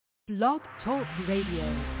Blog Talk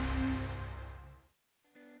Radio.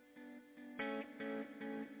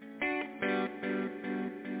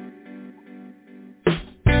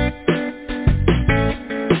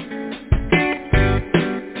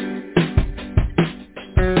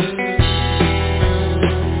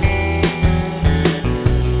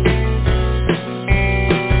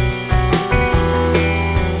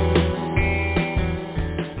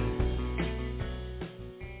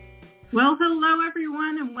 Well, hello,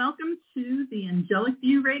 everyone, and welcome to the Angelic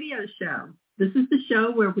View Radio Show. This is the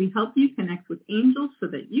show where we help you connect with angels so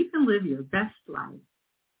that you can live your best life.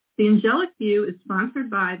 The Angelic View is sponsored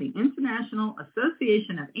by the International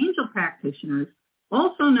Association of Angel Practitioners,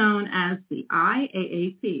 also known as the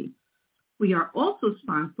IAAP. We are also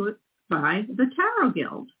sponsored by the Tarot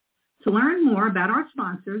Guild. To learn more about our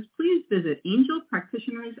sponsors, please visit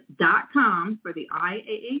angelpractitioners.com for the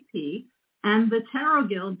IAAP and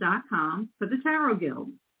thetarotguild.com for the Tarot Guild.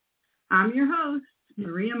 I'm your host,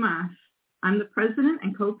 Maria Mas. I'm the president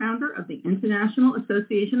and co-founder of the International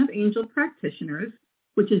Association of Angel Practitioners,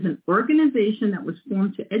 which is an organization that was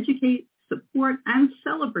formed to educate, support, and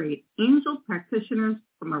celebrate angel practitioners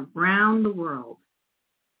from around the world.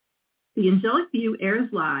 The Angelic View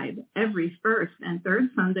airs live every first and third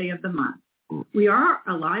Sunday of the month. We are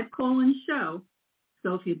a live call-in show,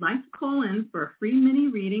 so if you'd like to call in for a free mini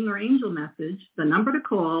reading or angel message, the number to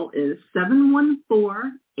call is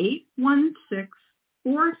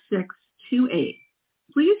 714-816-4628.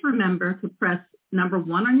 Please remember to press number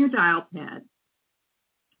 1 on your dial pad.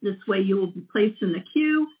 This way you will be placed in the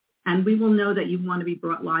queue, and we will know that you want to be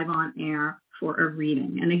brought live on air for a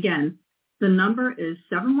reading. And again, the number is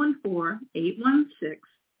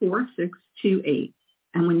 714-816-4628.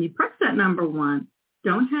 And when you press that number 1,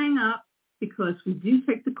 don't hang up, because we do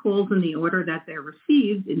take the calls in the order that they're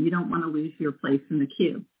received, and you don't want to lose your place in the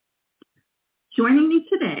queue. Joining me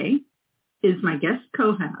today is my guest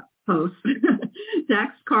co-host,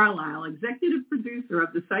 Dax Carlisle, executive producer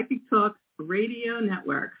of the Psychic Talk Radio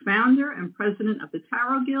Network, founder and president of the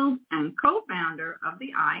Tarot Guild, and co-founder of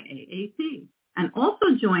the IAAP. And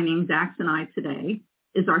also joining Dax and I today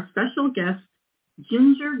is our special guest,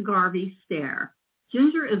 Ginger Garvey-Stair.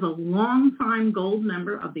 Ginger is a longtime gold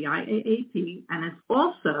member of the IAAP and is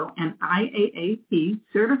also an IAAP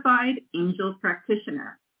certified angel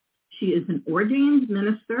practitioner. She is an ordained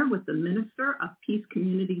minister with the Minister of Peace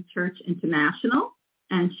Community Church International,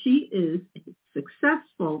 and she is a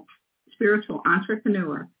successful spiritual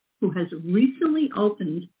entrepreneur who has recently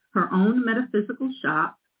opened her own metaphysical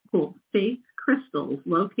shop called Faith Crystals,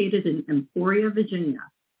 located in Emporia, Virginia.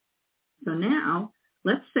 So now,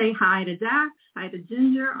 let's say hi to Dax, hi to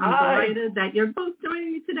Ginger. I'm delighted that you're both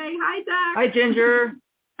joining me today. Hi, Dax. Hi, Ginger.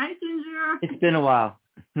 Hi, Ginger. It's been a while.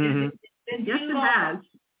 Yes, it has.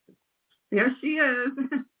 There she is,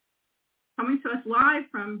 coming to us live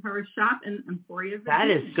from her shop in Emporia, Virginia. That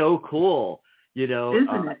is so cool. You know,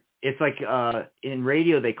 isn't it? It's like in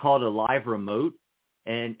radio they call it a live remote,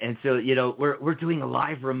 and so we're doing a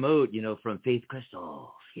live remote, from Faith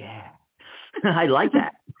Crystals. Yeah, I like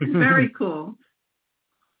that. Very cool.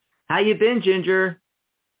 How you been, Ginger?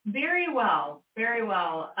 Very well, very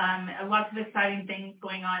well. Lots of exciting things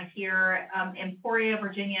going on here. Emporia,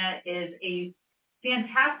 Virginia is a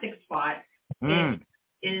fantastic spot. There's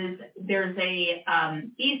a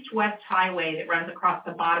east-west highway that runs across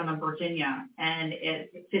the bottom of Virginia, and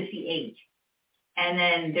it's 58. And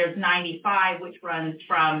then there's 95, which runs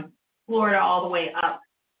from Florida all the way up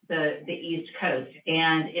the East Coast.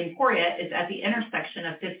 And Emporia is at the intersection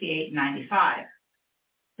of 58 and 95.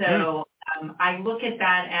 So I look at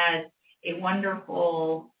that as a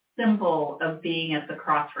wonderful symbol of being at the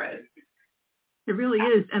crossroads. It really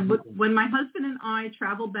is. And when my husband and I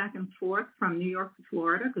travel back and forth from New York to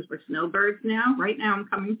Florida, because we're snowbirds now, right now I'm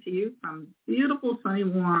coming to you from beautiful, sunny,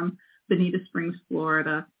 warm Bonita Springs,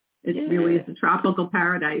 Florida. It really is a tropical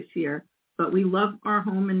paradise here. But we love our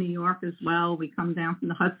home in New York as well. We come down from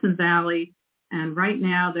the Hudson Valley. And right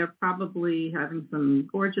now, they're probably having some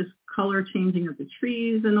gorgeous color changing of the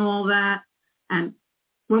trees and all that. And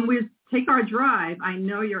when we take our drive, I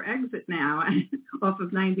know your exit now off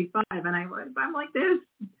of 95. And I'm like, there's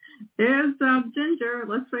Ginger.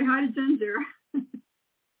 Let's say hi to Ginger.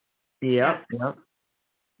 Yep.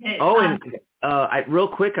 Hey, real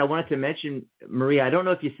quick, I wanted to mention, Maria, I don't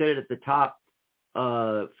know if you said it at the top,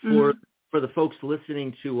 for the folks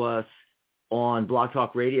listening to us on Blog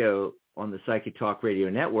Talk Radio, on the Psychic Talk Radio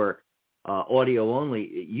Network, audio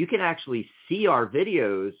only, you can actually see our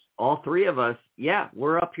videos, all three of us. Yeah,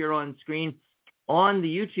 we're up here on screen on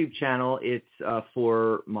the YouTube channel. It's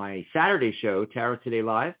for my Saturday show, Tarot Today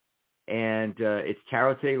Live. and it's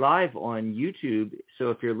Tarot Today Live on YouTube. So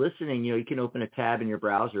if you're listening, you can open a tab in your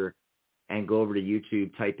browser and go over to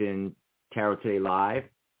YouTube, type in Tarot Today Live,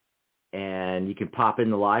 and you can pop in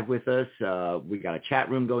the live with us. We got a chat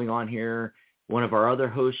room going on here. One of our other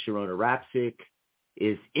hosts, Sharona Rapsick,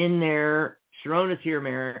 is in there. Sharona's here,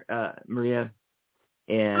 Maria.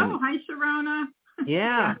 And hi, Sharona.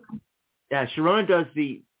 Yeah. Sharona does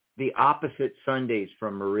the opposite Sundays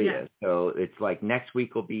from Maria. Yeah. So it's like next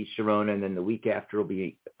week will be Sharona, and then the week after will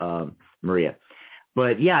be Maria.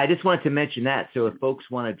 But yeah, I just wanted to mention that. So if folks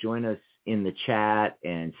want to join us in the chat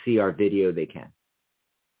and see our video, they can.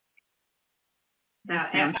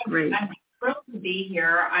 That's great. I'm thrilled to be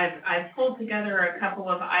here. I've pulled together a couple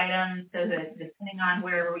of items so that depending on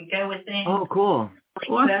where we go with things. Oh, cool.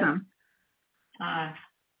 Awesome.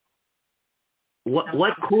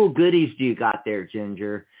 What cool goodies do you got there,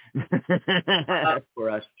 Ginger?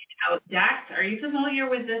 For us. Decks. Are you familiar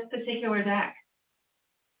with this particular deck?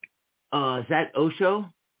 Is that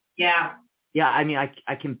Osho? Yeah. Yeah, I mean, I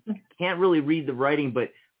can't really read the writing,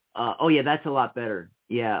 but yeah, that's a lot better.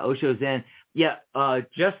 Yeah, Osho Zen. Yeah,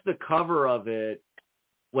 just the cover of it.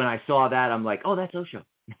 When I saw that, I'm like, oh, that's Osho.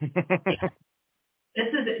 This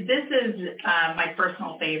is my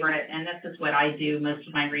personal favorite, and this is what I do most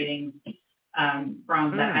of my readings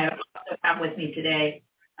from. That I also have with me today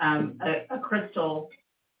a crystal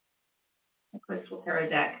tarot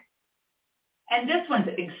deck, and this one's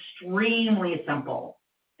extremely simple.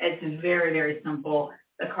 It's very, very simple.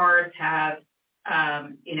 The cards have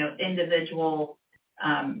individual,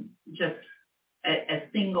 just a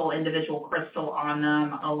single individual crystal on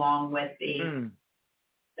them, along with the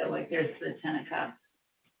so like there's the Ten of Cups.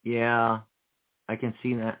 Yeah, I can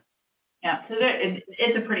see that. Yeah, so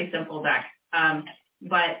it's a pretty simple deck.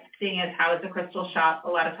 But seeing as how it's a crystal shop, a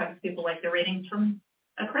lot of times people like the readings from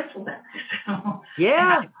a crystal deck. So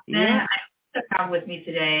yeah. I also have with me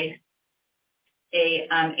today a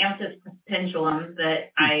amethyst pendulum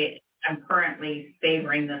that I am currently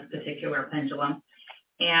favoring this particular pendulum.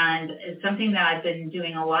 And something that I've been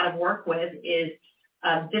doing a lot of work with is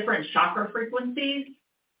different chakra frequencies.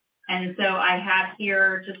 And so I have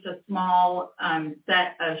here just a small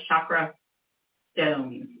set of chakra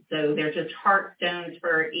stones. So they're just heart stones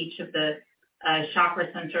for each of the chakra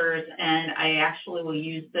centers. And I actually will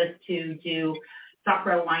use this to do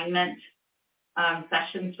chakra alignment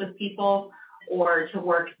sessions with people, or to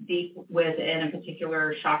work deep within a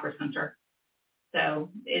particular chakra center. So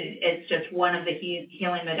it's just one of the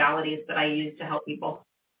healing modalities that I use to help people.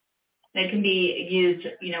 They can be used,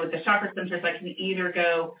 with the chakra centers, I can either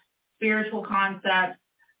go spiritual concepts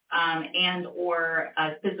and or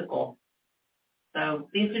physical. So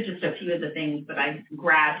these are just a few of the things that I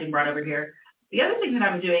grabbed and brought over here. The other thing that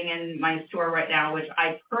I'm doing in my store right now, which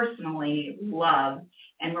I personally love,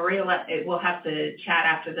 and Maria, we'll have to chat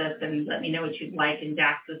after this and let me know what you'd like, and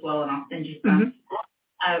Dax as well, and I'll send you some.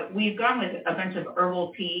 We've gone with a bunch of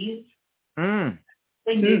herbal teas.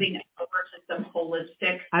 Moving over to some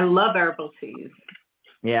holistic. I love herbal teas.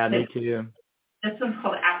 Yeah, me too. This one's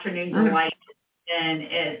called Afternoon Delight, and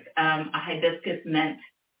it's a hibiscus mint.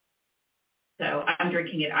 So I'm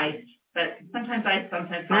drinking it iced, but sometimes iced,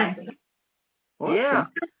 sometimes hot. Yeah,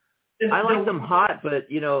 I like them hot, but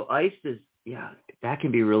iced is that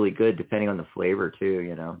can be really good depending on the flavor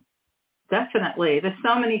too. Definitely, there's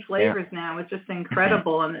so many flavors now. It's just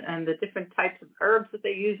incredible, and the different types of herbs that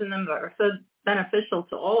they use in them are so beneficial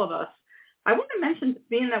to all of us. I want to mention,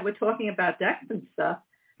 being that we're talking about decks and stuff,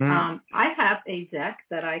 I have a deck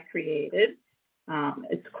that I created.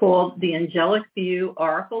 It's called the Angelic View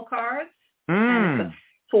Oracle Cards, and it's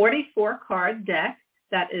a 44-card deck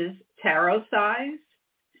that is tarot sized.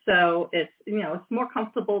 So it's it's more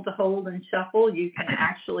comfortable to hold and shuffle. You can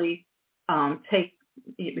actually take,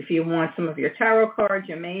 if you want, some of your tarot cards,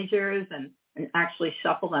 your majors, and actually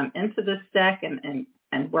shuffle them into this deck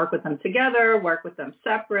and work with them together, work with them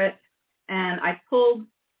separate. And I pulled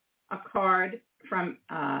a card from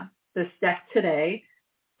this deck today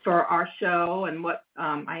for our show, and what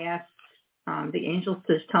I asked the angels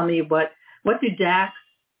to tell me what do Dax,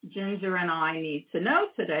 Ginger, and I need to know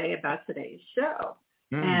today about today's show.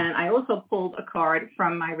 And I also pulled a card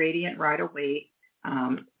from my Radiant Rider-Waite.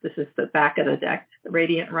 This is the back of the deck, the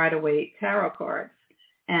Radiant Rider-Waite tarot cards.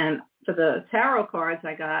 And for the tarot cards,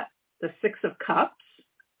 I got the Six of Cups.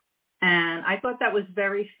 And I thought that was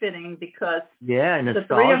very fitting because the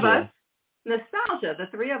three of us, the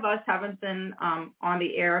three of us haven't been on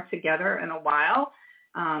the air together in a while.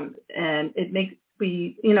 And it makes,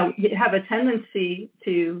 you have a tendency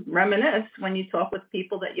to reminisce when you talk with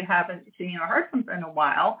people that you haven't seen or heard from in a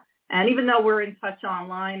while. And even though we're in touch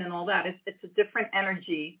online and all that, it's a different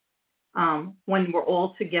energy when we're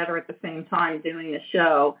all together at the same time doing a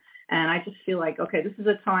show. And I just feel like, okay, this is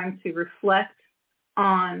a time to reflect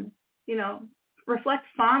on, reflect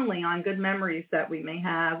fondly on good memories that we may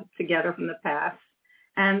have together from the past.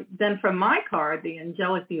 And then from my card, the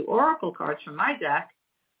Angelic View Oracle cards from my deck,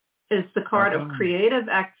 is the card of creative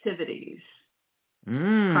activities.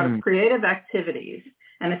 Card of creative activities.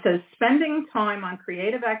 And it says, spending time on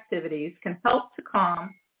creative activities can help to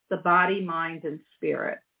calm the body, mind, and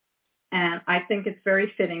spirit. And I think it's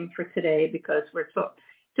very fitting for today because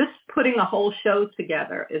just putting a whole show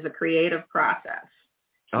together is a creative process.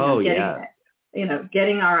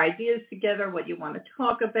 Getting our ideas together, what you want to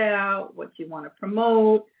talk about, what you want to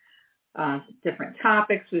promote, different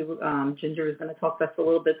topics. Ginger is going to talk to us a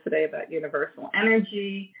little bit today about universal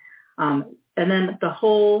energy. And then the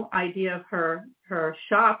whole idea of her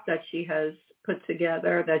shop that she has put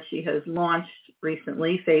together, that she has launched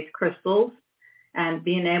recently, Faith Crystals, and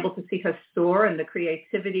being able to see her store and the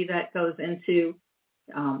creativity that goes into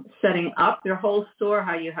setting up your whole store,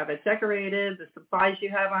 how you have it decorated, the supplies you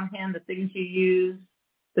have on hand, the things you use,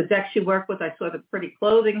 the decks you work with. I saw the pretty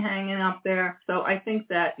clothing hanging up there. So I think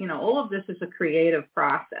that, all of this is a creative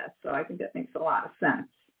process. So I think that makes a lot of sense.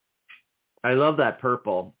 I love that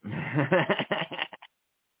purple.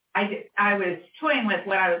 I was toying with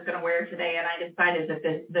what I was going to wear today, and I decided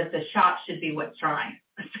that the shop should be what's trying.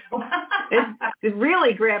 It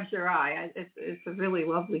really grabs your eye. It's a really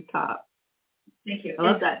lovely top. Thank you. I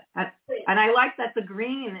love that. And I like that the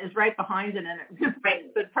green is right behind it. And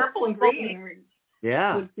the purple and green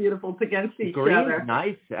look beautiful against each other. Green's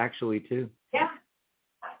nice, actually, too. Yeah.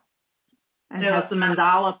 And it has the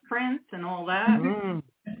mandala print and all that. Mm-hmm.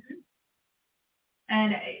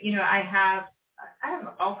 And, I have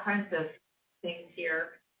all kinds of things here.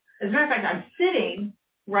 As a matter of fact, I'm sitting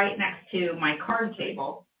right next to my card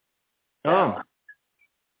table. So,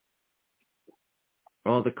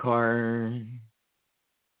 all the cards.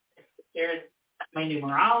 There's my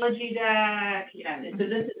numerology deck. So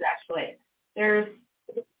this is actually, there's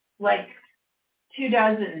like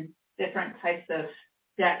 24 different types of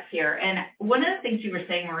decks here. And one of the things you were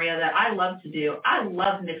saying, Maria, that I love to do, I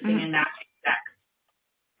love mixing and matching decks.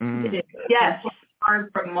 Yes. Cards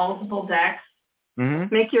from multiple decks.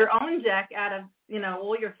 Mm-hmm. Make your own deck out of,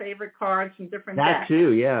 all your favorite cards from different decks. That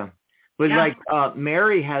too, yeah. But like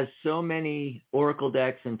Mary has so many Oracle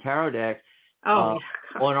decks and Tarot decks. On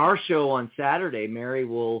our show on Saturday, Mary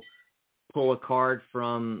will pull a card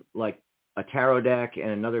from like a Tarot deck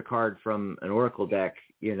and another card from an Oracle deck,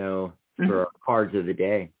 for cards of the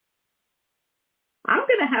day. I'm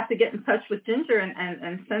going to have to get in touch with Ginger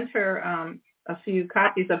and send her a few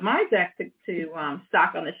copies of my deck to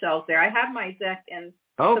stock on the shelves there. I have my deck in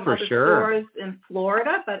some other stores in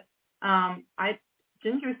Florida, but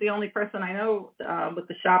Ginger's the only person I know with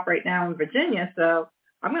the shop right now in Virginia, so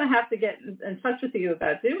I'm going to have to get in touch with you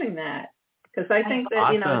about doing that, because I think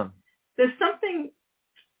that,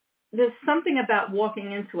 there's something about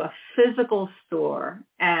walking into a physical store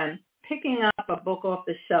and picking up a book off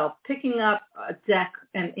the shelf, picking up a deck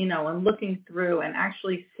and, and looking through and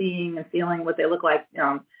actually seeing and feeling what they look like.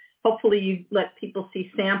 Hopefully you let people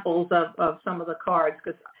see samples of some of the cards,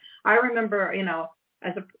 because I remember,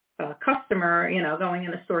 as a customer, going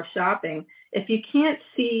in a store shopping, if you can't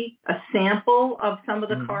see a sample of some of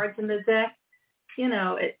the cards in the deck,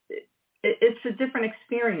 it's a different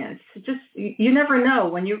experience. You never know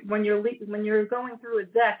when you're going through a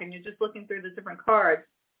deck and you're just looking through the different cards,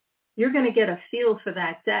 you're going to get a feel for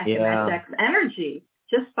that deck and that deck's energy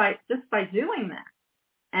just by doing that.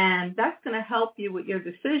 And that's going to help you with your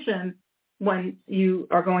decision when you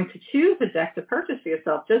are going to choose a deck to purchase for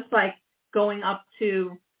yourself, just like going up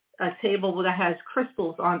to a table that has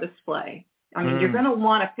crystals on display. I mean, you're going to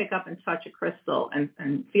want to pick up and touch a crystal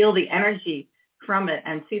and feel the energy from it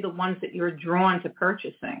and see the ones that you're drawn to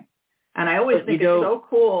purchasing. And I always think it's so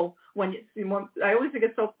cool when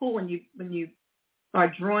you are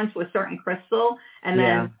drawn to a certain crystal, and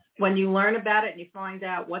then when you learn about it and you find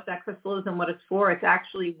out what that crystal is and what it's for, it's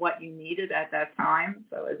actually what you needed at that time.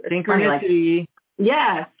 So it's synchronicity.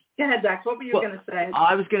 Yes. Go ahead, Dax. What were you going to say?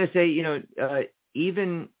 I was going to say,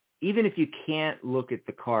 even if you can't look at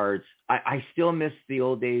the cards, I still miss the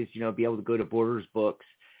old days, be able to go to Borders Books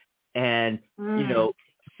and,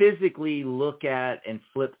 physically look at and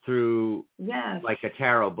flip through like a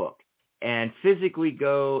tarot book, and physically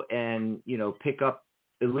go and, pick up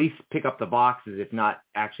the boxes, if not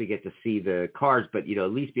actually get to see the cards, but,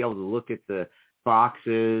 at least be able to look at the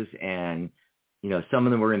boxes. And, some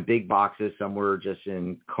of them were in big boxes, some were just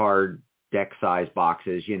in card deck size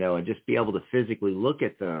boxes, and just be able to physically look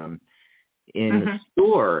at them in the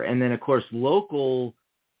store. And then of course, local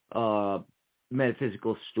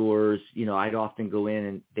metaphysical stores, I'd often go in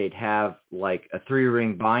and they'd have like a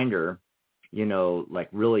 3-ring binder, like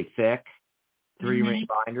really thick 3-ring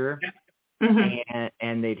binder.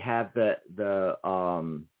 And they'd have the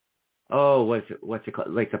what's it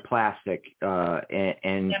called, like the plastic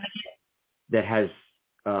and that has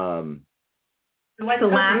the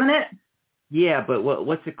laminate. Yeah, but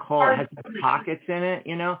what's it called? It has pockets in it,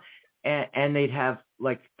 and they'd have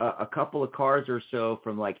like a couple of cards or so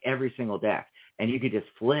from like every single deck, and you could just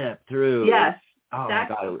flip through. Yes, oh that's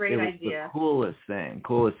my God, a great idea. The coolest thing.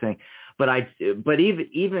 But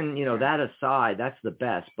even that aside, that's the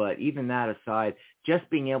best. But even that aside, just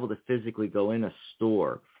being able to physically go in a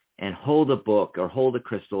store and hold a book or hold a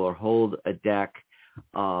crystal or hold a deck,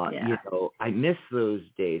 I miss those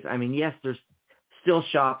days. I mean, yes, there's still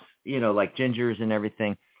shops, like Ginger's and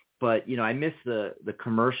everything, but I miss the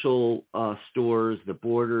commercial stores, the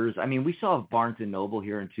Borders. I mean, we saw Barnes and Noble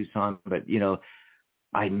here in Tucson, but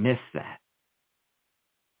I miss that.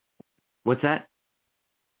 What's that?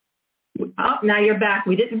 Oh, now you're back.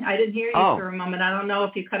 I didn't hear you for a moment. I don't know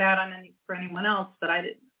if you cut out for anyone else, but I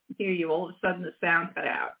didn't hear you. All of a sudden, the sound cut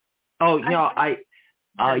out. Oh, no,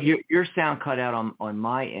 your sound cut out on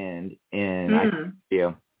my end, and I hear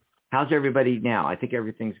you. How's everybody now? I think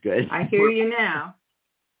everything's good. I hear you now.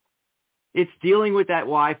 It's dealing with that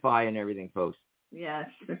Wi-Fi and everything, folks. Yes.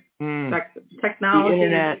 Technology. The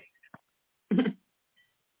internet.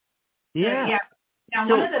 Yeah. Now,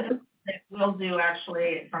 one of the things that we'll do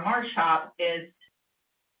actually from our shop is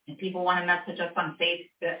if people want to message us on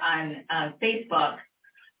Facebook,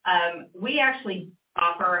 we actually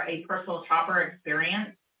offer a personal shopper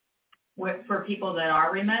experience for people that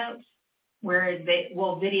are remote, where they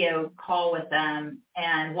will video call with them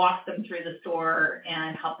and walk them through the store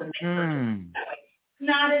and help them make purchases that way.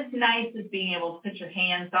 Not as nice as being able to put your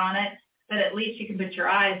hands on it, but at least you can put your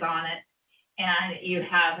eyes on it, and you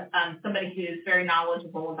have somebody who's very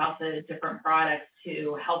knowledgeable about the different products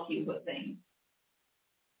to help you with things.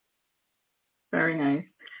 Very nice.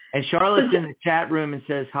 And Charlotte's in the chat room and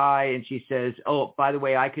says hi, and she says, oh, by the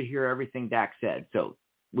way, I could hear everything Dak said, so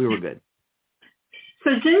we were good.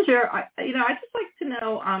 So Ginger, I'd just like to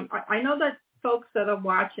know, I know that folks that are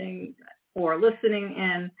watching or listening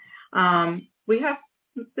in,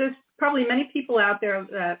 there's probably many people out there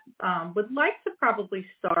that would like to probably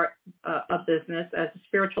start a business as a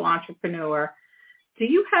spiritual entrepreneur. Do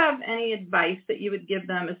you have any advice that you would give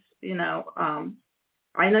them? As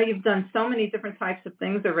I know you've done so many different types of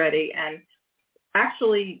things already, and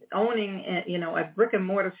actually owning, a brick and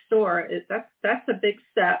mortar store that's a big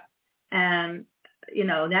step. And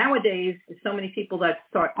nowadays, so many people that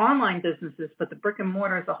start online businesses, but the brick and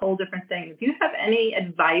mortar is a whole different thing. Do you have any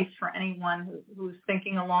advice for anyone who's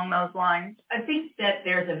thinking along those lines? I think that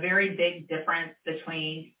there's a very big difference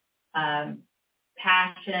between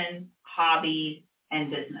passion, hobby, and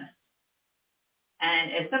business.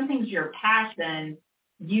 And if something's your passion,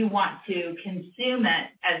 you want to consume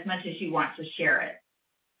it as much as you want to share it.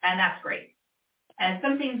 And that's great. And if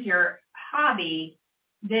something's your hobby,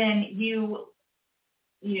 then you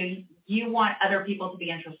want other people to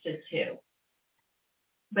be interested too.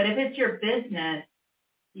 But if it's your business,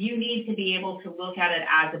 you need to be able to look at it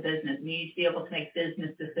as a business. You need to be able to make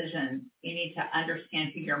business decisions. You need to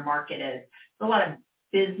understand who your market is. There's a lot of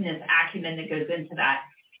business acumen that goes into that.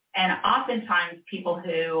 And oftentimes people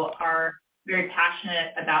who are very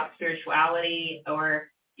passionate about spirituality or,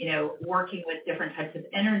 working with different types of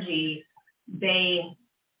energy,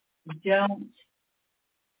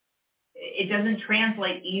 it doesn't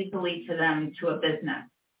translate easily to them to a business.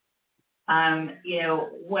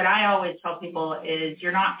 What I always tell people is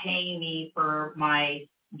you're not paying me for my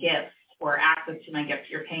gifts or access to my gifts.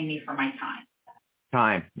 You're paying me for my time.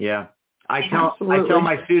 Time. Yeah. I tell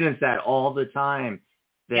my students that all the time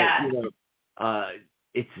that,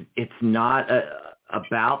 it's not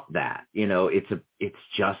about that, it's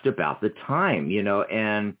just about the time,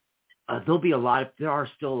 and there are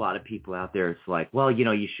still a lot of people out there. It's like, well,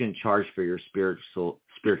 you shouldn't charge for your spiritual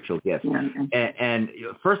gifts. And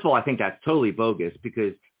first of all, I think that's totally bogus,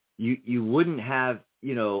 because you wouldn't have,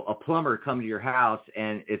 a plumber come to your house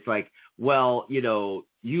and it's like, well, you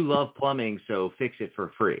love plumbing, so fix it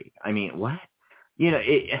for free. I mean, what? Your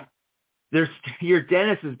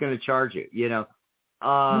dentist is going to charge you, and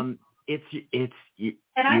I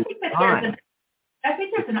think that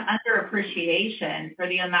there's an underappreciation for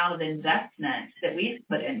the amount of investment that we've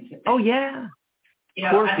put into it. Oh yeah.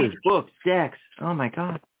 Courses, books, decks. Oh my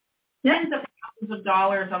God. Tens of thousands of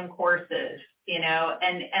dollars on courses, and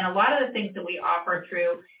a lot of the things that we offer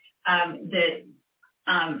through the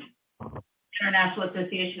International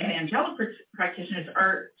Association of Angelic Practitioners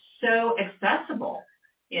are so accessible,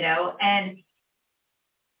 and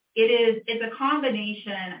it's a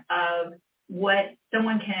combination of what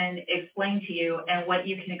someone can explain to you and what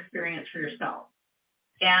you can experience for yourself.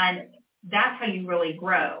 And that's how you really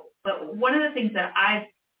grow. But one of the things that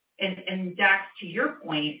and Dax, to your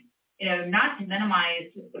point, not to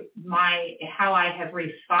minimize how I have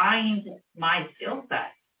refined my skill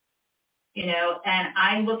set, and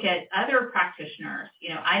I look at other practitioners,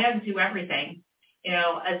 I don't do everything. As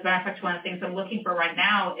a matter of fact, one of the things I'm looking for right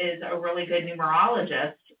now is a really good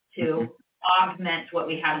numerologist to augment what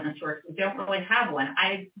we have in the source. We don't really have one.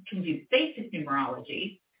 I can do basic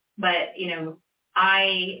numerology, but,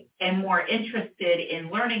 I am more interested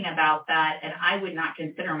in learning about that, and I would not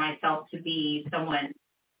consider myself to be someone,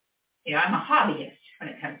 I'm a hobbyist when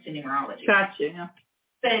it comes to numerology. Gotcha.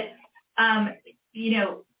 But, I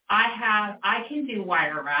can do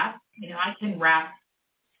wire wrap, I can wrap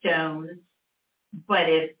stones, but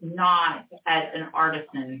it's not at an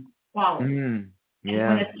artisan quality. And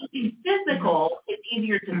when it's something physical, it's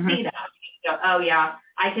easier to see that. You go, oh yeah,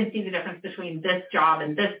 I can see the difference between this job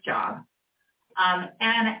and this job.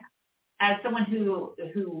 And as someone who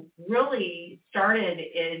really started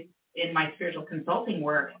in my spiritual consulting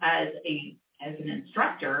work as an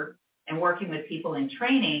instructor and working with people in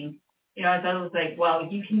training, I was always like, well,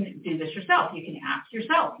 you can do this yourself. You can ask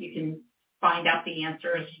yourself. You can find out the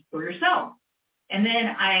answers for yourself. And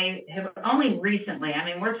then I have only recently,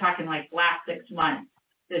 we're talking like last 6 months,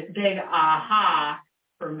 this big aha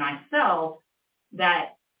for myself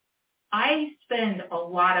that I spend a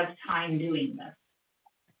lot of time doing this.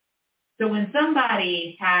 So when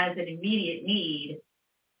somebody has an immediate need,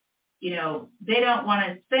 they don't want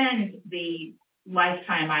to spend the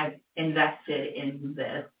lifetime I've invested in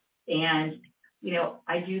this. And,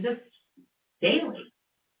 I do this daily.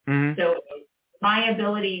 So my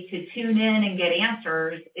ability to tune in and get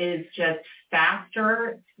answers is just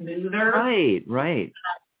faster, smoother. Right.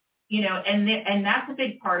 And that's a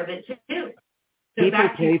big part of it too. So people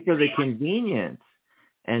pay for the convenience.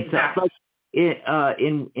 And exactly. so like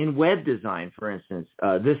in web design, for instance,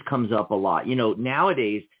 this comes up a lot.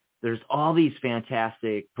 Nowadays there's all these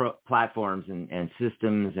fantastic platforms and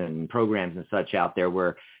systems and programs and such out there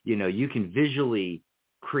where, you can visually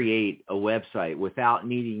create a website without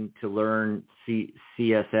needing to learn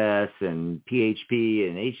CSS and PHP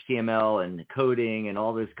and HTML and coding and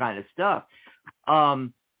all this kind of stuff.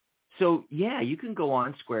 So yeah, you can go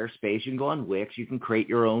on Squarespace, you can go on Wix, you can create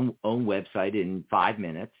your own website in 5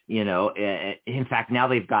 minutes. In fact, now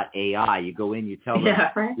they've got AI. You go in, you tell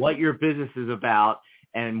them what your business is about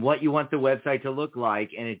and what you want the website to look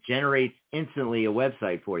like, and it generates instantly a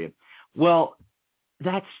website for you. Well,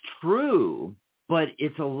 that's true, but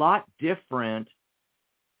it's a lot different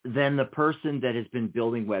than the person that has been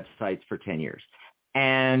building websites for 10 years.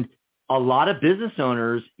 And a lot of business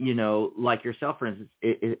owners, like yourself, for instance,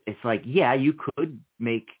 it's like, yeah, you could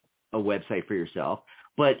make a website for yourself,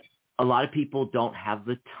 but a lot of people don't have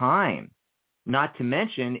the time. Not to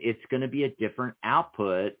mention, it's going to be a different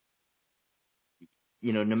output,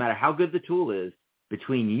 no matter how good the tool is,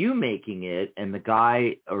 between you making it and the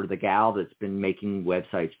guy or the gal that's been making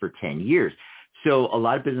websites for 10 years. So a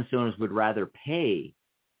lot of business owners would rather pay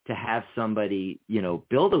to have somebody,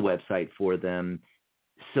 build a website for them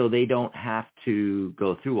so they don't have to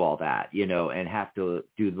go through all that, and have to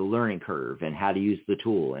do the learning curve and how to use the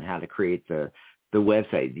tool and how to create the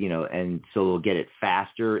website, and so they'll get it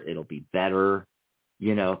faster. It'll be better,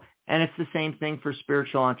 and it's the same thing for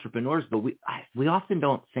spiritual entrepreneurs, but we often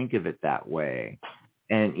don't think of it that way.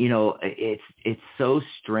 And, it's so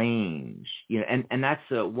strange, and that's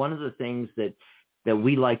one of the things that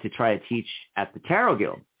we like to try to teach at the Tarot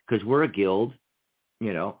Guild, because we're a guild.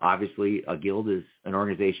 Obviously a guild is an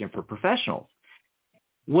organization for professionals.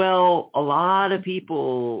 Well, a lot of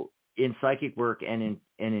people in psychic work and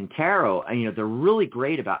in tarot, they're really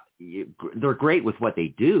great they're great with what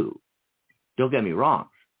they do. Don't get me wrong,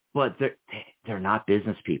 but they're not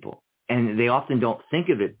business people, and they often don't think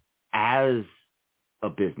of it as a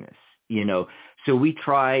business, So we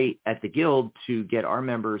try at the guild to get our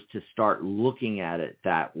members to start looking at it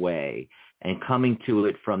that way and coming to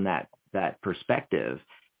it from that perspective,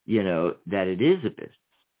 that it is a business.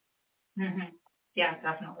 Mm-hmm. Yeah,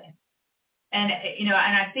 definitely. And, and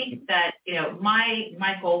I think that,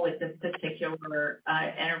 my goal with this particular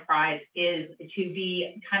enterprise is to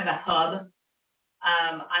be kind of a hub.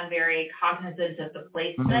 I'm very cognizant of the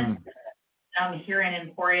placement here in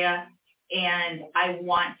Emporia, and I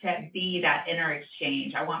want to be that inner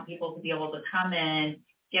exchange. I want people to be able to come in,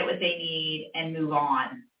 get what they need, and move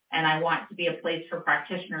on. And I want to be a place for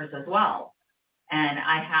practitioners as well. And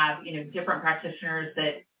I have, different practitioners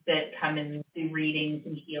that come and do readings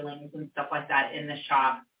and healings and stuff like that in the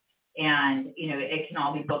shop. And, it can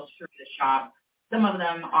all be booked through the shop. Some of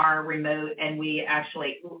them are remote, and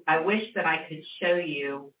I wish that I could show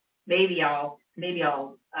you. Maybe I'll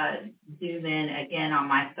zoom in again on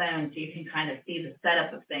my phone so you can kind of see the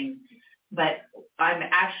setup of things. But I'm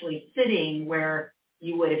actually sitting where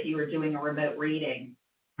you would if you were doing a remote reading.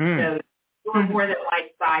 So you're more than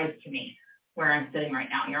life size to me where I'm sitting right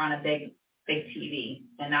now. You're on a big TV,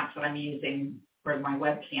 and that's what I'm using for my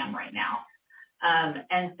webcam right now.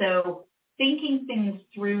 And so thinking things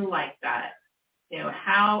through like that,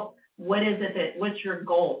 what's your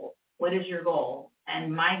goal? What is your goal?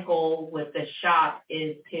 And my goal with the shop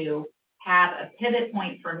is to have a pivot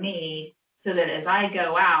point for me so that as I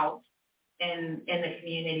go out in the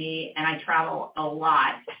community and I travel a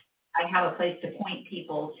lot, I have a place to point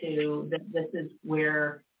people to that this is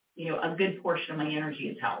where, a good portion of my energy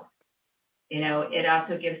is held. It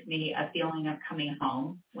also gives me a feeling of coming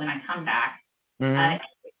home when I come back.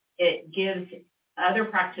 It gives other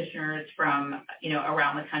practitioners from,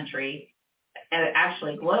 around the country,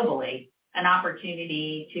 actually globally, an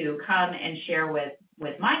opportunity to come and share with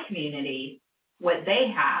my community what they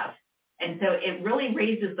have. And so it really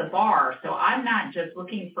raises the bar. So I'm not just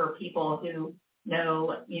looking for people who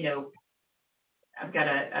know, I've got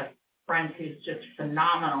a friend who's just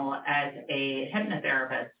phenomenal as a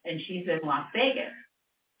hypnotherapist, and she's in Las Vegas.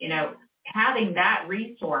 Having that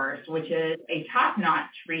resource, which is a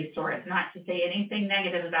top-notch resource, not to say anything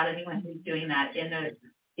negative about anyone who's doing that in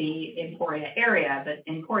the Emporia area, but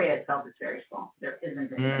Emporia itself is very small. There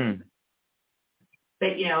isn't anything.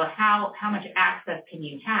 But, how much access can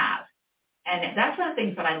you have? And that's one of the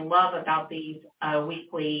things that I love about these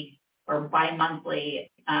weekly or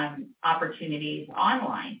bi-monthly opportunities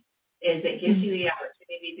online, is it gives you the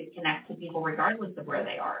opportunity to connect to people regardless of where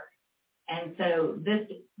they are. And so this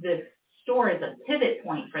store is a pivot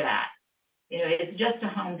point for that. It's just a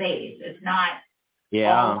home base. It's not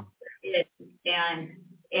all it is.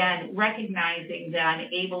 And recognizing that I'm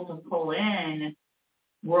able to pull in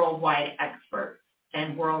worldwide experts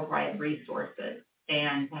and worldwide resources,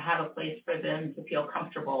 and to have a place for them to feel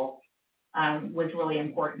comfortable was really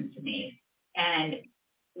important to me. And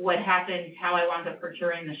what happened, how I wound up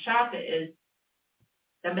procuring the shop, is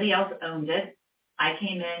somebody else owned it. I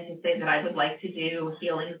came in to say that I would like to do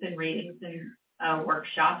healings and readings and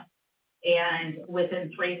workshops. And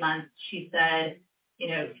within 3 months, she said,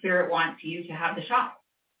 Spirit wants you to have the shop.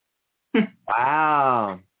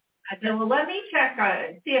 Wow. I said, well, let me check,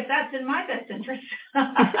 see if that's in my best interest.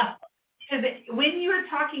 Because when you're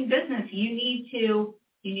talking business, you need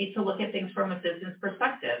to look at things from a business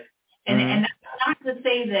perspective. And that's not to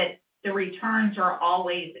say that the returns are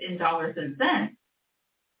always in dollars and cents.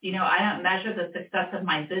 I don't measure the success of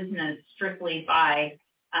my business strictly by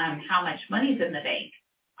how much money's in the bank.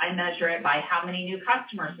 I measure it by how many new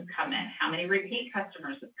customers have come in, how many repeat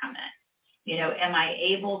customers have come in. Am I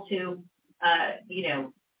able to,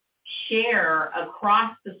 share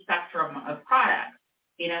across the spectrum of products?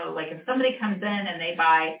 Like if somebody comes in and they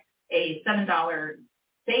buy a $7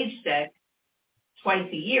 sage stick twice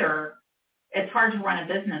a year, it's hard to run a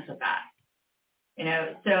business with that.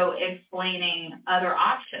 So explaining other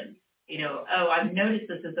options, I've noticed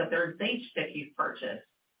this is the third sage stick you've purchased.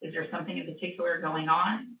 Is there something in particular going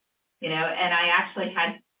on? And I actually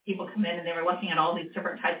had people come in and they were looking at all these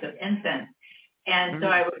different types of incense. And so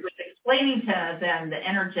I was explaining to them the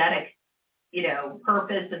energetic,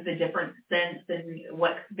 purpose of the different scents and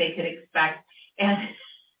what they could expect. And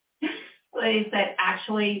they said,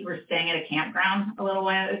 actually, we're staying at a campground a little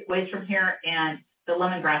ways from here, and the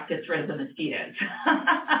lemongrass gets rid of the mosquitoes.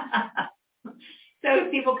 So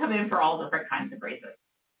people come in for all different kinds of reasons.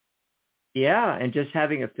 Yeah, and just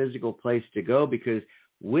having a physical place to go, because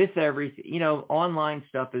with everything, online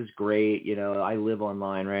stuff is great. I live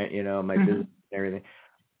online, right? My business and everything.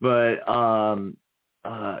 But,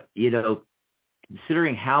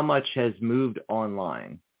 considering how much has moved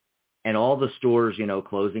online and all the stores,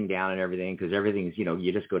 closing down and everything, because everything's,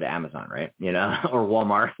 you just go to Amazon, right? Or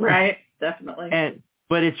Walmart. Right. Definitely.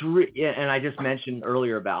 But it's and I just mentioned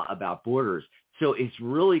earlier about borders. So it's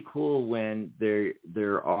really cool when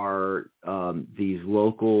there are these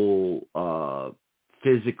local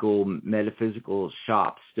physical, metaphysical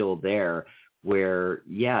shops still there where,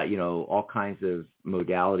 all kinds of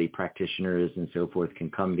modality practitioners and so forth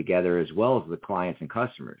can come together, as well as the clients and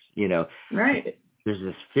customers, Right. There's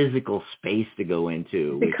this physical space to go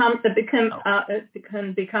into. It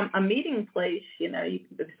can become a meeting place,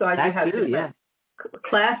 besides you have different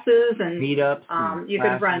classes and meetups. You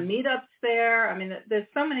could run meetups there. I mean, there's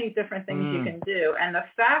so many different things you can do. And the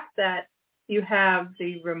fact that you have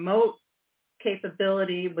the remote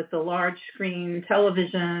capability with the large screen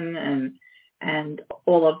television and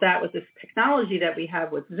all of that with this technology that we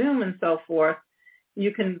have with Zoom and so forth,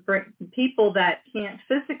 you can bring people that can't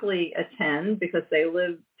physically attend because they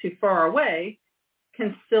live too far away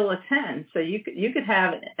can still attend. So you could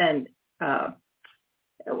have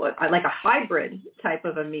like a hybrid type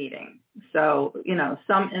of a meeting. So,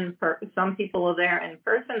 some people are there in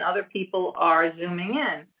person, other people are Zooming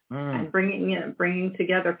in and bringing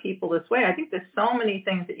together people this way. I think there's so many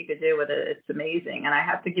things that you could do with it. It's amazing. And I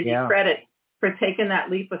have to give you credit for taking that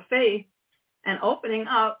leap of faith and opening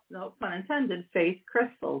up, no pun intended, faith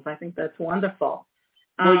crystals. I think that's wonderful.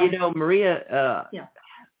 Well, Maria,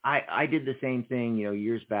 I did the same thing,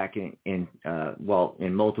 years back in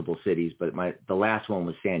multiple cities, but the last one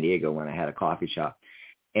was San Diego when I had a coffee shop.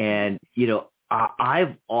 And,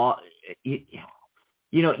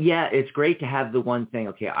 it's great to have the one thing,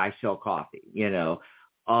 okay, I sell coffee,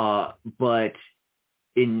 but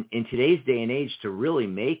in today's day and age, to really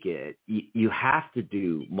make it, you have to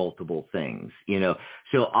do multiple things,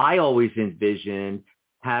 So I always envisioned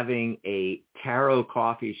having a tarot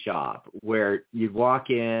coffee shop where you'd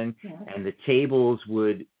walk in and the tables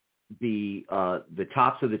would be, the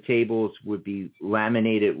tops of the tables would be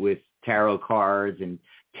laminated with tarot cards and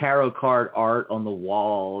tarot card art on the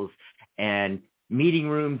walls and meeting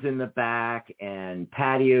rooms in the back and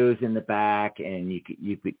patios in the back, and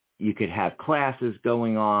you could have classes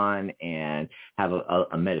going on and have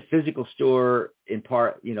a metaphysical store in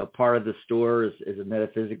part of the store is a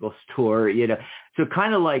metaphysical store, so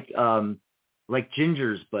kind of like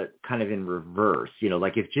Ginger's, but kind of in reverse,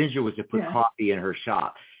 like if Ginger was to put coffee in her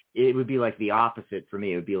shop, it would be like the opposite for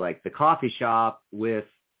me. It would be like the coffee shop with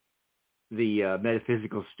the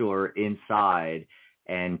metaphysical store inside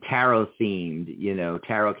and tarot themed,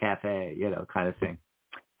 tarot cafe, kind of thing.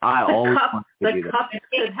 I always want to do that. The cups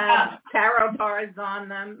should have tarot cards on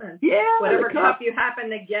them, and whatever cup you happen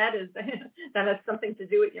to get that has something to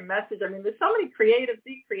do with your message. I mean, there's so many creative.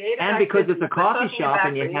 And because it's a coffee shop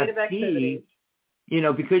and you have tea,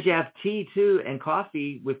 because you have tea too and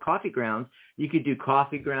coffee with coffee grounds, you could do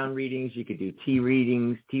coffee ground readings, you could do tea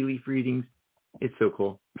readings, tea leaf readings. It's so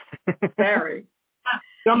cool. Very.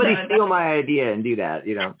 Somebody steal my idea and do that,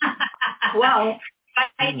 Well,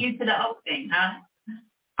 I you to the opening, huh?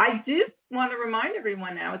 I do want to remind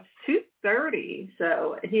everyone now it's 2:30,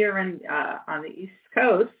 so here on the East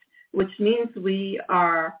Coast, which means we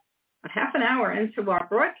are a half an hour into our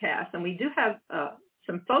broadcast, and we do have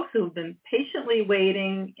some folks who have been patiently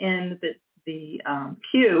waiting in the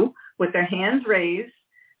queue with their hands raised.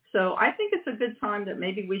 So I think it's a good time that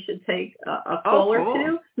maybe we should take a call or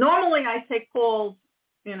two. Normally I take calls,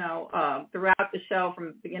 throughout the show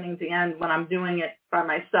from beginning to end when I'm doing it by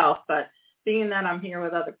myself, but being that I'm here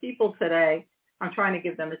with other people today, I'm trying to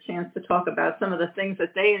give them a chance to talk about some of the things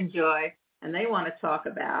that they enjoy and they want to talk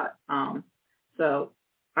about. So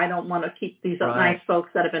I don't want to keep these nice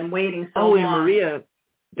folks that have been waiting so long. Oh, and Maria,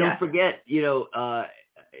 don't forget,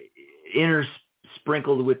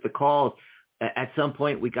 sprinkled with the calls. At some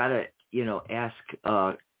point, we got to,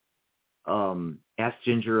 ask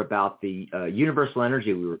Ginger about the universal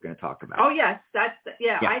energy we were going to talk about. Oh, yes. That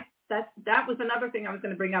was another thing I was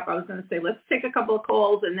going to bring up. I was going to say, let's take a couple of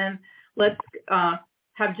calls and then let's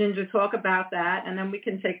have Ginger talk about that, and then we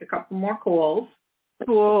can take a couple more calls.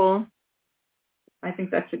 Cool. I think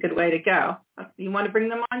that's a good way to go. You want to bring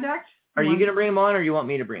them on, Dax? Are you going to bring them on, or you want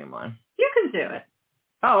me to bring them on? You can do it.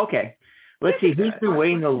 Oh, okay. Let's see. Who's been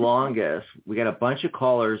waiting the longest? We got a bunch of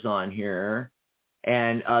callers on here.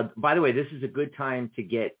 And by the way, this is a good time to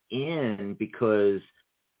get in because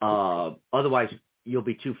otherwise you'll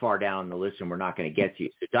be too far down the list and we're not going to get to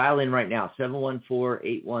you. So dial in right now,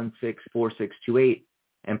 714-816-4628,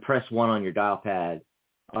 and press 1 on your dial pad.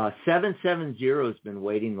 770 has been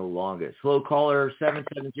waiting the longest. Hello, caller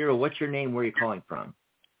 770. What's your name? Where are you calling from?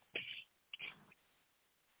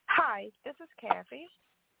 Hi, this is Kathy.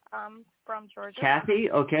 From Georgia.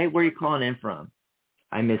 Kathy? Okay. Where are you calling in from?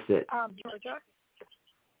 I missed it. Georgia.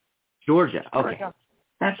 Georgia. Okay. Georgia.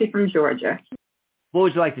 Kathy from Georgia. What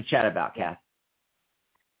would you like to chat about, Kathy?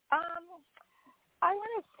 I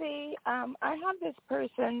want to see, I have this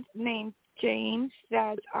person named James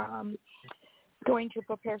that's going to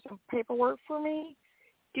prepare some paperwork for me.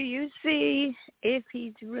 Do you see if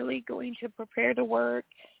he's really going to prepare the work,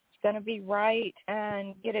 it's going to be right,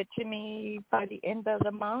 and get it to me by the end of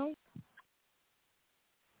the month?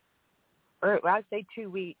 Or I'd say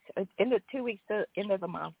 2 weeks. In the 2 weeks to end of the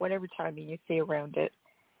month, whatever timing you see around it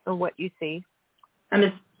or what you see. And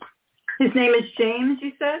his name is James,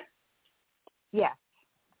 you said? Yeah.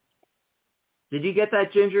 Did you get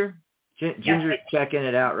that, Ginger? Ginger's checking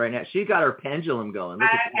it out right now. She got her pendulum going. Look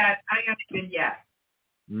at that. I got a good yes.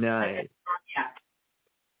 Nice. Yes.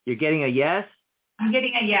 You're getting a yes? I'm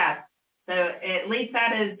getting a yes. So at least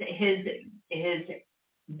that is his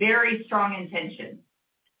very strong intention.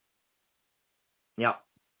 Yeah.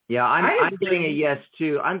 Yeah, I'm getting a yes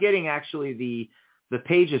too. I'm getting actually the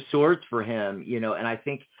Page of Swords for him, and I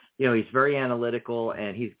think, he's very analytical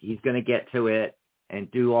and he's going to get to it and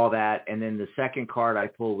do all that. And then the second card I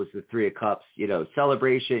pulled was the Three of Cups,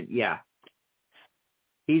 celebration. Yeah.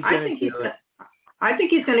 He's going to do it. I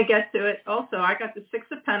think he's going to get to it. Also, I got the Six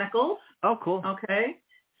of Pentacles. Oh, cool. Okay.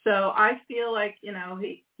 So I feel like,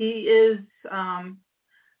 he is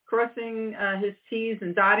crossing his T's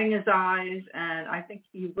and dotting his I's, and I think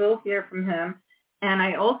you will hear from him. And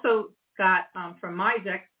I also got from my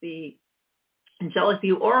deck the Angelic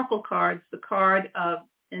View Oracle cards, the card of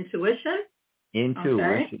intuition. Intuition.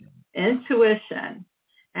 Okay? Intuition.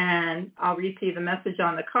 And I'll read to you the message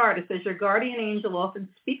on the card. It says, your guardian angel often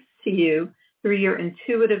speaks to you through your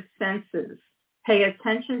intuitive senses. Pay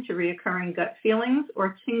attention to reoccurring gut feelings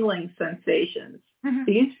or tingling sensations. Mm-hmm.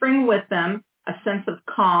 These bring with them a sense of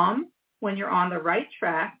calm when you're on the right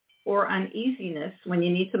track or uneasiness when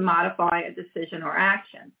you need to modify a decision or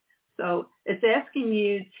action. So it's asking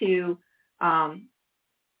you to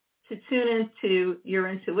tune into your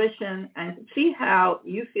intuition and see how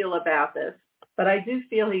you feel about this. But I do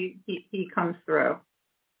feel he comes through.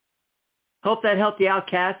 Hope that helped you out,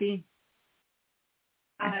 Kathy.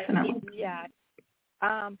 Yeah.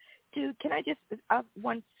 Can I just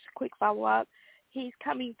one quick follow-up? He's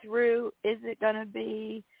coming through. Is it going to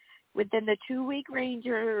be within the 2-week range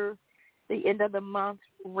or the end of the month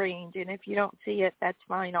range? And if you don't see it, that's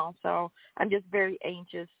fine also. I'm just very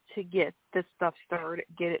anxious to get this stuff started,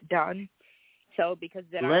 get it done. So because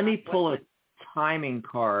then let me pull a timing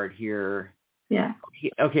card here. Yeah.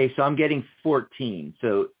 Okay, so I'm getting 14.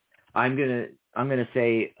 So I'm gonna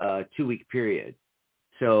say a 2-week period.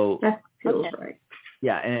 So that feels right.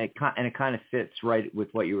 Yeah, and it kind of fits right with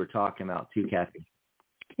what you were talking about too, Kathy.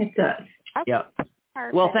 It does. Yeah.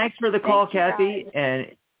 Perfect. Well, thanks for the call, Kathy, guys. and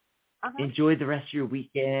enjoy the rest of your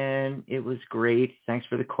weekend. It was great. Thanks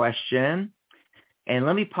for the question. And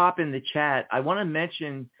let me pop in the chat. I want to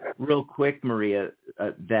mention real quick, Maria,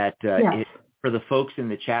 that for the folks in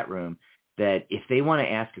the chat room, that if they want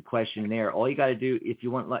to ask a question there, all you got to do, if you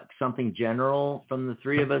want like something general from the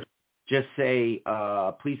three of us, just say,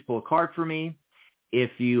 please pull a card for me.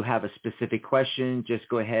 If you have a specific question, just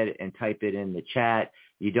go ahead and type it in the chat.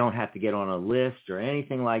 You don't have to get on a list or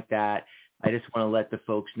anything like that. I just want to let the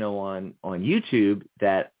folks know on YouTube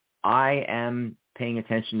that I am paying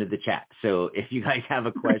attention to the chat. So if you guys have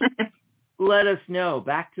a question, let us know.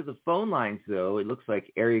 Back to the phone lines, though. It looks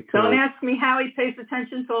like area code. Don't ask me how he pays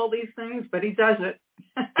attention to all these things, but he does it.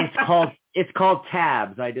 It's called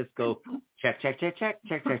tabs. I just go check.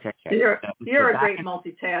 You're a great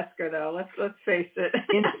multitasker, though. Let's face it.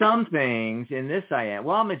 In some things, in this I am.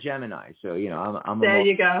 Well, I'm a Gemini, so I'm. There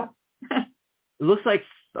you go. It looks like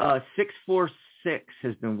 646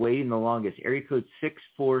 has been waiting the longest. Area code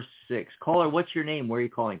 646. Caller, what's your name? Where are you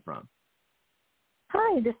calling from?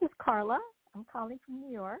 Hi, this is Carla. I'm calling from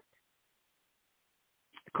New York.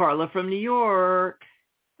 Carla from New York.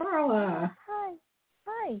 Carla.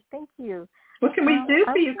 Hi, thank you. What can we do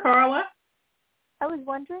for you, Carla? I was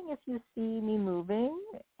wondering if you see me moving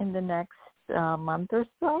in the next month or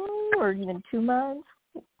so, or even 2 months,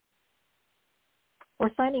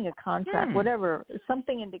 or signing a contract, whatever.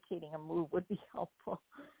 Something indicating a move would be helpful.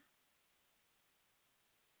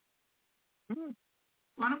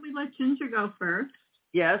 Why don't we let Ginger go first?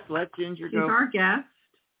 Yes, let Ginger go. She's our guest.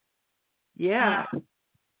 Yeah.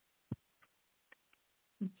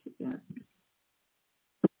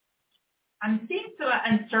 I'm seeing some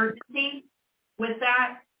uncertainty with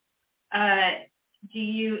that.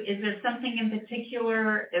 Is there something in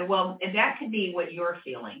particular? Well, that could be what you're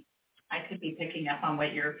feeling. I could be picking up on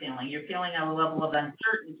what you're feeling. You're feeling a level of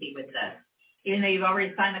uncertainty with this, even though you've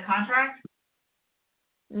already signed the contract?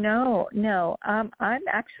 No. I'm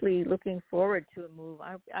actually looking forward to a move.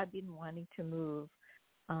 I've been wanting to move.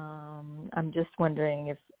 I'm just wondering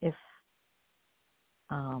if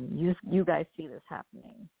you guys see this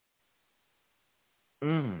happening.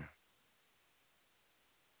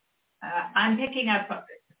 I'm picking up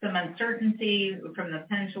some uncertainty from the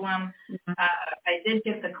pendulum. I did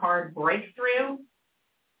get the card breakthrough.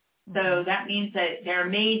 So that means that there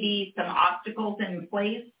may be some obstacles in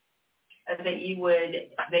place that you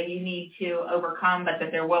need to overcome, but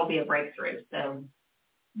that there will be a breakthrough. So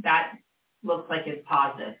that looks like it's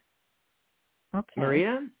positive. Okay.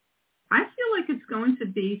 Maria? I feel like it's going to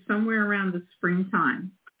be somewhere around the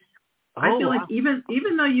springtime. Oh, I feel wow. like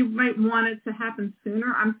even though you might want it to happen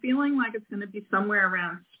sooner, I'm feeling like it's going to be somewhere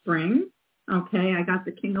around spring. Okay, I got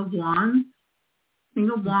the King of Wands. King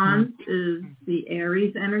of Wands is the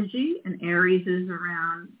Aries energy, and Aries is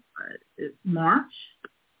around March,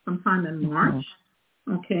 sometime in March.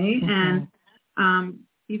 Okay, and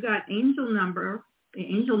you got the angel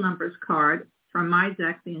numbers card from my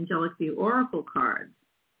deck, the Angelic View Oracle cards,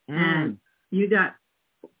 and you got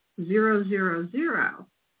 000.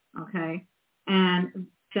 Okay, and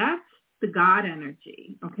that's the God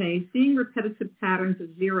energy. Okay, seeing repetitive patterns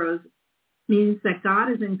of zeros means that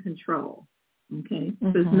God is in control. Okay,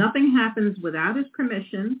 because nothing happens without his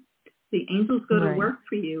permission. The angels go to work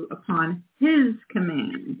for you upon his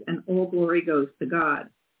commands, and all glory goes to God.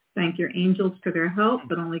 Thank your angels for their help,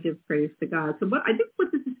 but only give praise to God. So what I think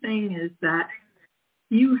what this is saying is that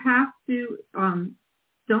you have to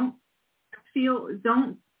don't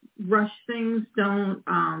rush things. Don't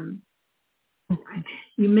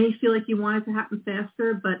you may feel like you want it to happen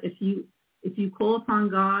faster, but if you call upon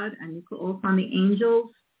God and you call upon the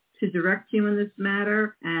angels to direct you in this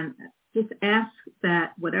matter, and just ask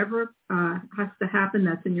that whatever has to happen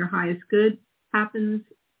that's in your highest good happens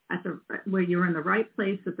at where you're in the right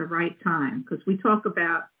place at the right time. Because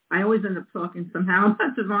I always end up talking somehow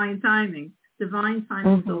about divine timing. Divine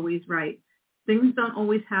timing is always right. Things don't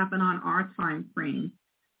always happen on our time frame.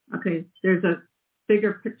 Okay, there's a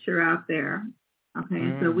bigger picture out there.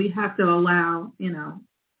 Okay, so we have to allow,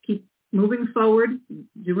 keep moving forward,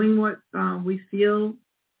 doing what we feel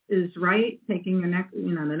is right, taking the next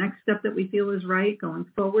step that we feel is right, going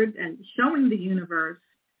forward, and showing the universe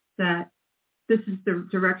that this is the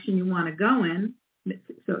direction you want to go in.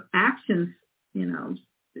 So actions,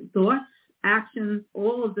 thoughts, actions,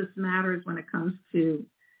 all of this matters when it comes to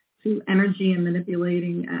energy and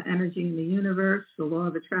manipulating energy in the universe, the law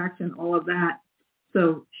of attraction, all of that.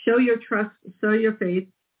 So show your trust, show your faith,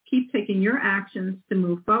 keep taking your actions to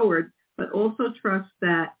move forward, but also trust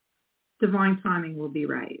that divine timing will be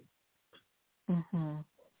right.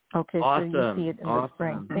 Okay, awesome. So you see it in the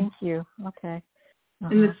spring. Thank you. Okay.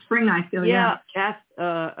 In the spring, I feel, Kath,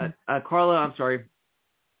 Carla, I'm sorry.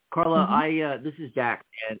 Carla, this is Dax,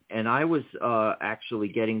 and I was actually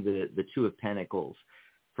getting the Two of Pentacles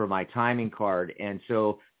for my timing card, and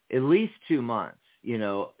so at least 2 months,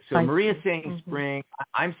 So Maria's saying spring,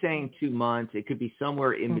 I'm saying 2 months. It could be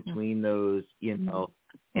somewhere in between those,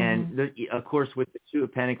 And of course, with the Two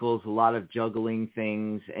of Pentacles, a lot of juggling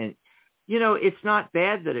things, and it's not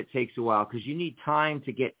bad that it takes a while because you need time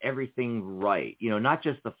to get everything right. Not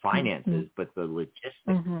just the finances, but the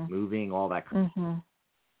logistics, moving, all that kind of stuff.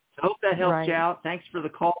 So I hope that helps you out. Thanks for the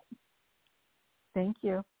call. Thank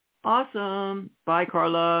you. Awesome. Bye,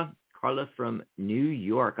 Carla. Carla from New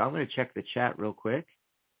York. I'm going to check the chat real quick.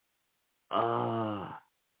 So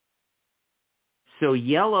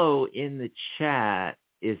Yellow in the chat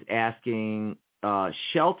is asking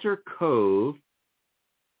Shelter Cove,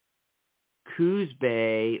 Coos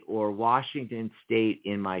Bay, or Washington State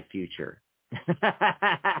in my future. Say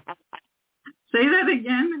that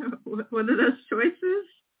again. What are those choices?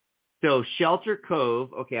 So Shelter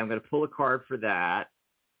Cove. Okay, I'm going to pull a card for that.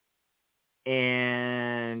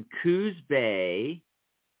 And Coos Bay.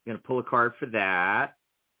 I'm going to pull a card for that.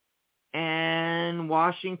 And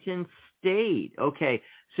Washington State. Okay,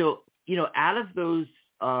 so, out of those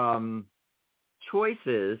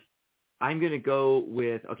choices, I'm going to go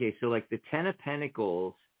with, so like the Ten of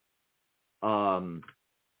Pentacles, that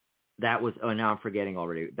was, now I'm forgetting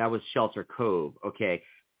already. That was Shelter Cove. Okay.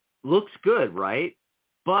 Looks good, right?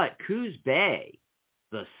 But Coos Bay,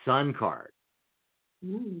 the Sun card.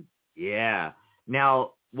 Yeah.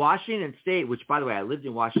 Now, Washington State, which, by the way, I lived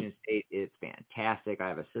in Washington State. It's fantastic. I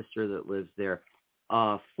have a sister that lives there.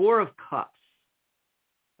 Four of Cups.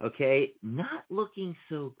 Okay. Not looking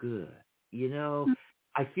so good.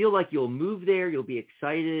 I feel like you'll move there. You'll be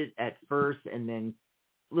excited at first and then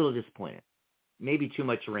a little disappointed. Maybe too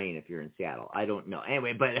much rain if you're in Seattle. I don't know.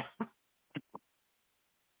 Anyway,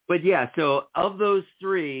 but yeah, so of those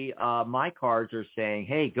three, my cards are saying,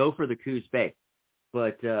 hey, go for the Coos Bay.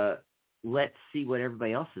 But let's see what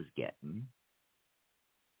everybody else is getting.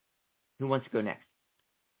 Who wants to go next?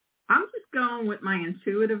 I'm just going with my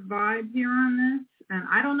intuitive vibe here on this. And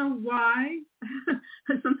I don't know why.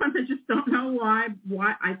 Sometimes I just don't know why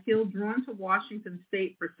I feel drawn to Washington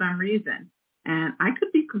State for some reason. And I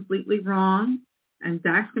could be completely wrong. And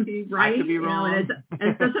Dax can be right. I could be wrong.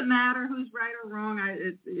 It doesn't matter who's right or wrong.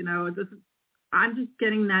 I'm just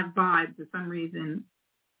getting that vibe for some reason.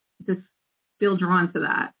 Just feel drawn to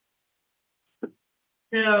that.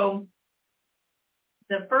 So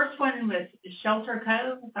the first one was Shelter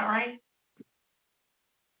Cove. Is that right?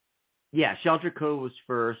 Yeah, Shelter Cove was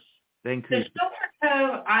first, then So Coos. Shelter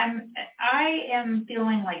Cove, I am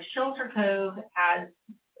feeling like Shelter Cove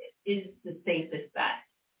is the safest bet.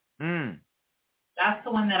 That's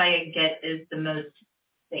the one that I get is the most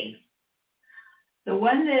safe. The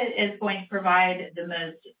one that is going to provide the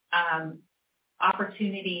most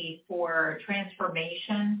opportunity for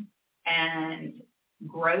transformation and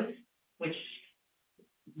growth, which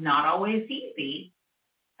is not always easy,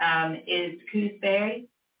 is Coos Bay.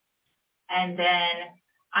 And then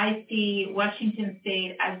I see Washington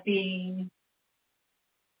State as being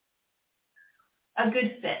a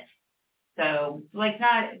good fit. So like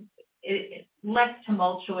less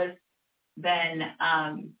tumultuous than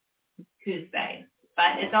Coos Bay.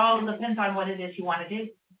 But it all depends on what it is you want to do.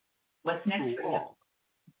 What's next for you?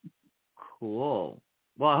 Cool.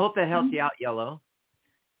 Well, I hope that helps you out, Yellow.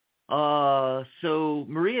 So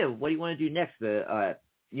Maria, what do you want to do next? The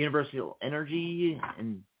universal energy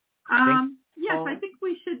and yes, I think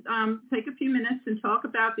we should take a few minutes and talk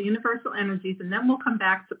about the universal energies, and then we'll come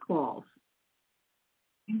back to calls.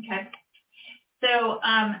 Okay. So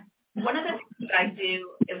one of the things that I do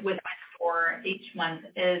with my store each month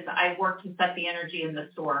is I work to set the energy in the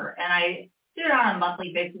store, and I do it on a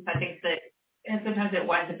monthly basis. I think that, and sometimes it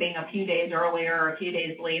winds up being a few days earlier or a few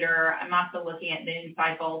days later. I'm also looking at moon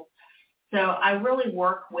cycles. So I really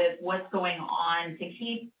work with what's going on to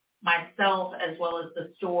keep myself as well as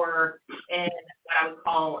the store in what I would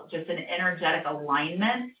call just an energetic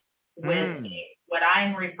alignment with what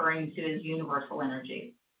I'm referring to as universal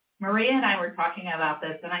energy. Maria and I were talking about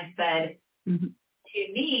this, and I said,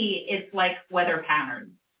 to me, it's like weather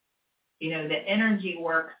patterns. You know, the energy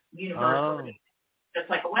works universally, just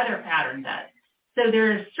like a weather pattern does. So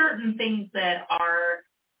there are certain things that are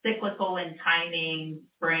cyclical in timing,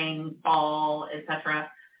 spring, fall,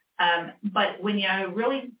 etc. But when you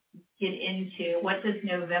really get into what does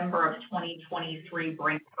November of 2023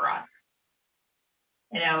 bring for us?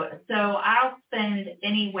 You know, so I'll spend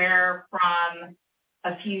anywhere from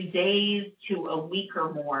a few days to a week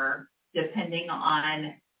or more, depending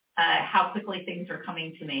on how quickly things are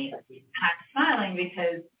coming to me. I'm smiling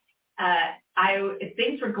because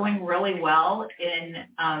things were going really well in,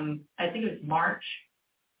 I think it was March,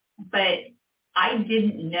 but I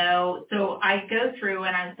didn't know. So I go through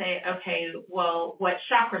and I say, okay, well, what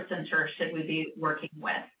chakra center should we be working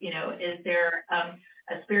with? You know, is there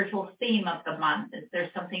a spiritual theme of the month? Is there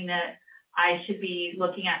something that I should be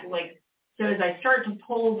looking at? Like, so as I start to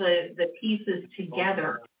pull the pieces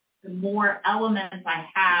together, the more elements I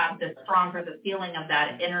have, the stronger the feeling of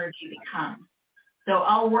that energy becomes. So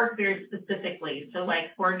I'll work very specifically. So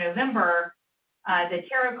like for November, the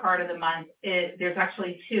tarot card of the month, there's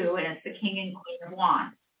actually two, and it's the King and Queen of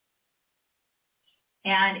Wands.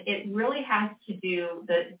 And it really has to do,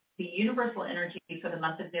 the universal energy for the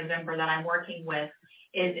month of November that I'm working with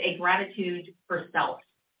is a gratitude for self.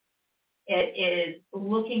 It is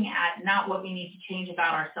looking at not what we need to change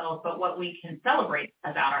about ourselves, but what we can celebrate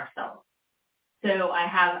about ourselves. So I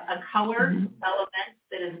have a color element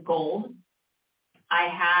that is gold. I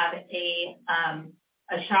have a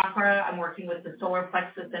chakra. I'm working with the solar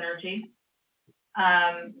plexus energy.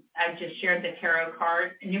 I've just shared the tarot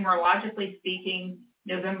card. Numerologically speaking,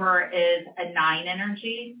 November is a 9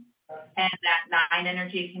 energy, and that 9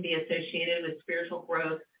 energy can be associated with spiritual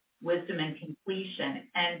growth, wisdom, and completion.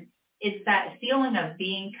 And it's that feeling of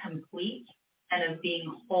being complete and of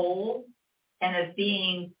being whole and of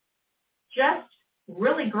being just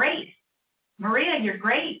really great. Maria, you're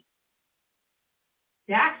great.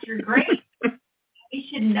 Dax, you're great. We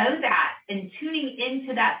should know that and tuning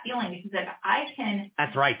into that feeling, because if I can...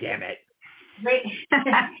 That's right, damn it.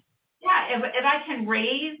 Yeah, if I can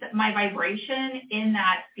raise my vibration in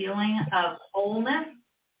that feeling of wholeness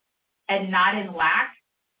and not in lack,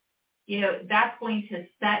 you know, that's going to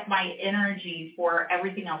set my energy for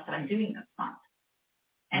everything else that I'm doing this month.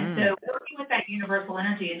 And so working with that universal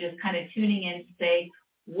energy and just kind of tuning in to say,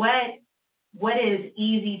 what is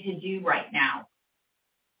easy to do right now?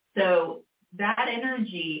 So that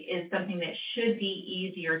energy is something that should be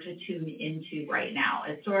easier to tune into right now.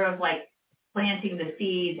 It's sort of like planting the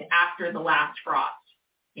seeds after the last frost,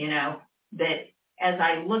 you know, that as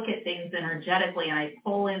I look at things energetically and I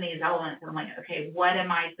pull in these elements, and I'm like, okay, what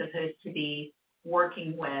am I supposed to be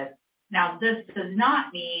working with? Now, this does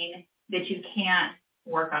not mean that you can't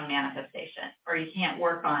work on manifestation or you can't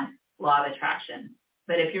work on law of attraction.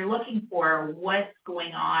 But if you're looking for what's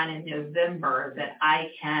going on in November that I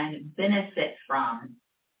can benefit from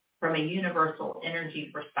a universal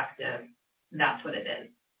energy perspective, that's what it is.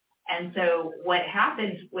 And so what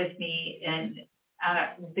happens with me, and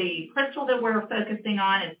the crystal that we're focusing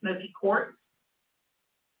on is smoky quartz.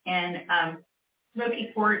 And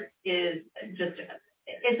smoky quartz is just,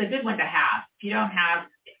 it's a good one to have. If you don't have,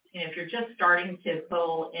 if you're just starting to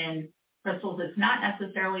pull in crystals, it's not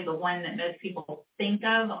necessarily the one that most people think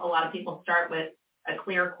of. A lot of people start with a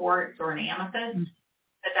clear quartz or an amethyst,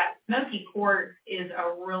 but that smoky quartz is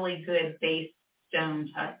a really good base stone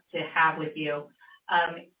to have with you.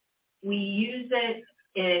 We use it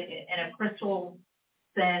in a crystal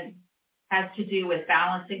sense, has to do with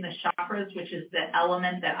balancing the chakras, which is the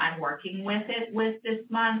element that I'm working with this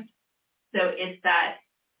month. So it's that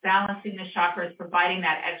balancing the chakras, providing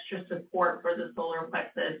that extra support for the solar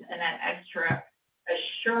plexus and that extra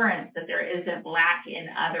assurance that there isn't lack in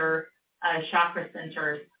other chakra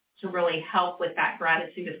centers to really help with that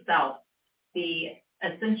gratitude of self. The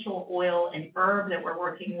essential oil and herb that we're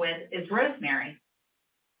working with is rosemary.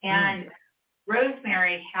 And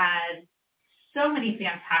rosemary has so many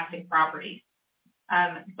fantastic properties,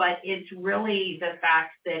 but it's really the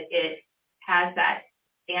fact that it has that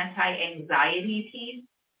anti-anxiety piece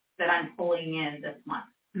that I'm pulling in this month.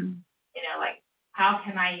 Like how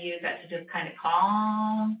can I use that to just kind of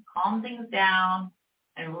calm things down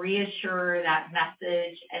and reassure that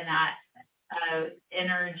message and that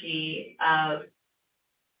energy of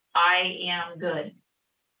I am good.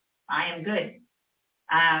 I am good.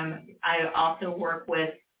 I also work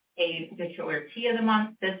with a particular tea of the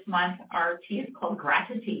month. This month, our tea is called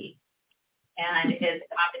Gratitude, and it's a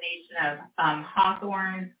combination of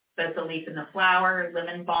hawthorn, both the leaf and the flower,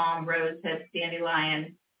 lemon balm, rose hip,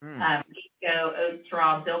 dandelion, ginkgo, oat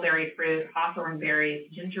straw, bilberry fruit, hawthorn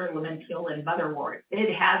berries, ginger, lemon peel, and motherwort.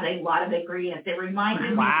 It has a lot of ingredients. It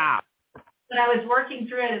reminded me when I was working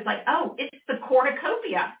through it, it's like, oh, it's the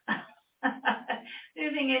cornucopia.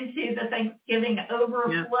 Moving into the Thanksgiving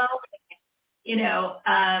overflow.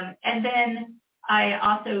 And then I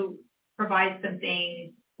also provide some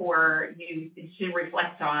things for you to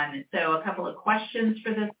reflect on. So a couple of questions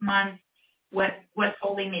for this month. What's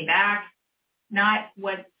holding me back? Not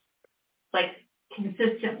what's like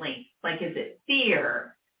consistently, like is it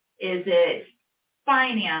fear? Is it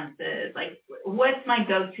finances? Like what's my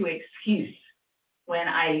go-to excuse when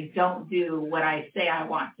I don't do what I say I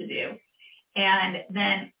want to do? And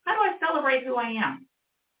then how do I celebrate who I am?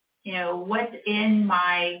 What's in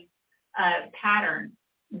my pattern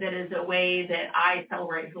that is a way that I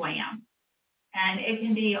celebrate who I am? And it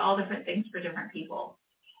can be all different things for different people.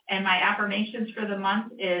 And my affirmations for the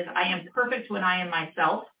month is I am perfect when I am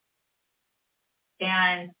myself,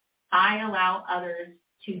 and I allow others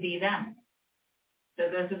to be them. So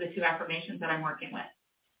those are the two affirmations that I'm working with.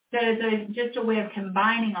 So it's just a way of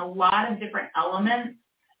combining a lot of different elements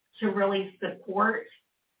to really support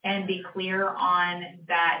and be clear on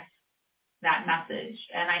that message.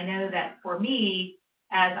 And I know that for me,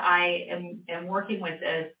 as I am working with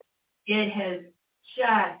this, it has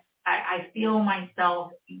just, I feel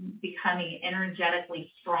myself becoming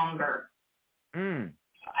energetically stronger. I'm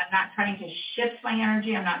not trying to shift my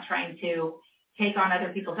energy. I'm not trying to take on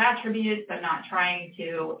other people's attributes. I'm not trying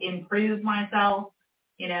to improve myself.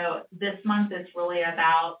 This month is really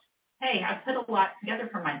about, hey, I've put a lot together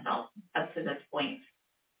for myself up to this point.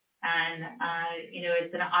 And,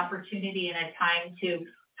 it's an opportunity and a time to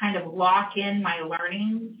kind of lock in my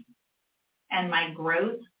learnings and my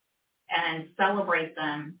growth and celebrate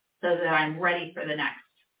them so that I'm ready for the next.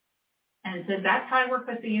 And so that's how I work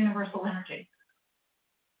with the universal energy.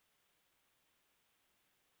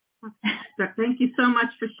 Thank you so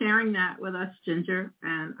much for sharing that with us, Ginger.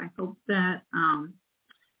 And I hope that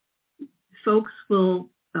folks will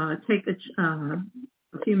take a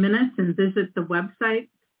few minutes and visit the website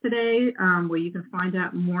today, where you can find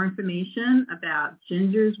out more information about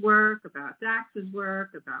Ginger's work, about Dax's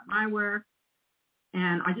work, about my work.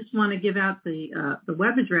 And I just want to give out the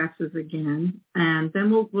web addresses again, and then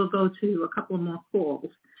we'll go to a couple of more calls.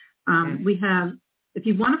 We have, if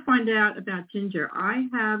you want to find out about Ginger, I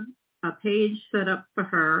have a page set up for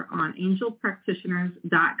her on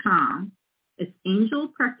angelpractitioners.com. It's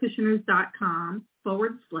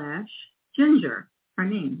angelpractitioners.com/Ginger. Her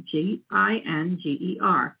name, Ginger,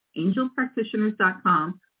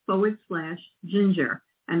 angelpractitioners.com/Ginger.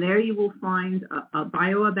 And there you will find a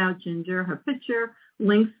bio about Ginger, her picture,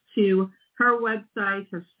 links to her website,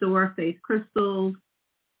 her store, Faith Crystals.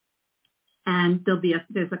 And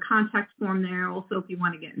there's a contact form there also if you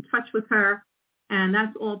want to get in touch with her. And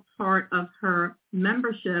that's all part of her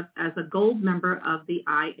membership as a gold member of the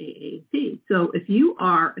IAAP. So if you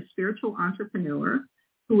are a spiritual entrepreneur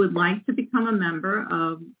who would like to become a member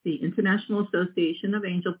of the International Association of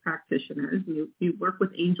Angel Practitioners, you work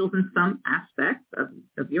with angels in some aspect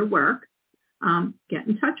of your work, get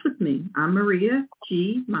in touch with me. I'm Maria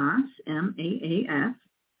G. Maas, M-A-A-S,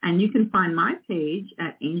 and you can find my page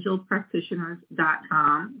at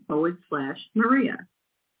angelpractitioners.com/Maria.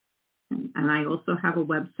 And I also have a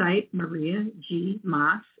website,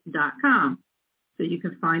 mariagmaas.com. So you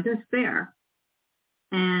can find us there.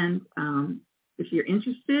 And if you're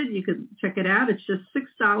interested, you can check it out. It's just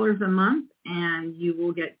 $6 a month, and you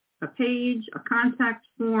will get a page, a contact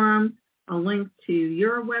form, a link to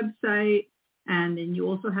your website, and then you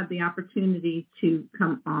also have the opportunity to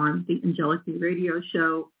come on the Angelic View Radio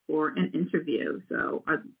Show for an interview. So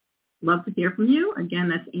I'd love to hear from you. Again,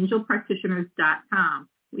 that's angelpractitioners.com.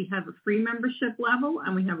 We have a free membership level,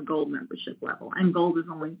 and we have a gold membership level, and gold is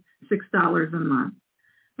only $6 a month.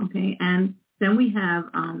 Okay, and then we have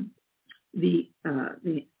the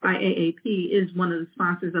IAAP is one of the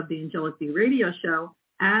sponsors of the Angelic View Radio Show,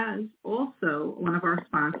 as also one of our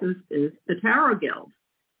sponsors is the Tarot Guild.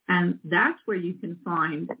 And that's where you can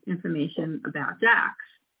find information about Dax.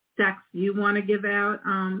 Dax, do you want to give out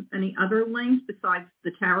any other links besides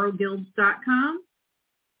the tarotguilds.com?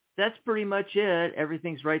 That's pretty much it.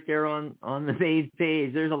 Everything's right there on the main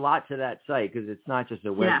page. There's a lot to that site because it's not just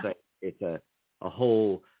a website. Yeah. It's a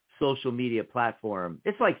whole social media platform.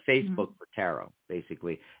 It's like Facebook for tarot,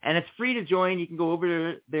 basically. And it's free to join. You can go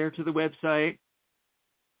over there to the website.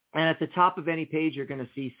 And at the top of any page, you're going to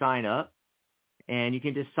see sign up. And you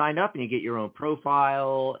can just sign up and you get your own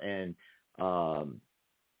profile and,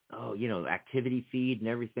 activity feed and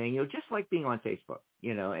everything, just like being on Facebook,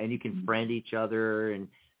 and you can friend each other and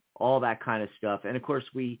all that kind of stuff. And, of course,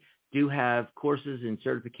 we do have courses and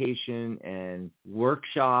certification and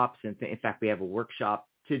workshops. And in fact, we have a workshop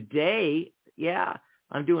today. Yeah,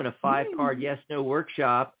 I'm doing a 5-card yes-no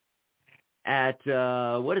workshop at,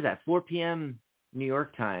 4 p.m. New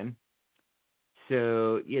York time.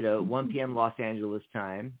 So, 1 p.m. Los Angeles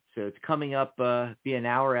time. So it's coming up, be an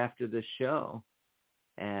hour after the show.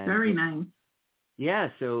 And very nice. Yeah,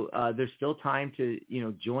 so there's still time to,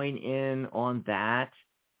 join in on that.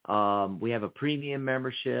 We have a premium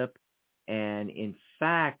membership. And in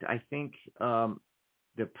fact, I think the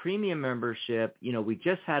premium membership, we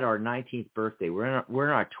just had our 19th birthday. We're in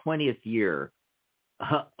our 20th year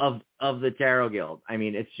of the Tarot Guild. I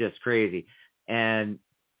mean, it's just crazy. And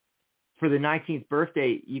for the 19th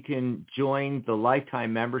birthday, you can join the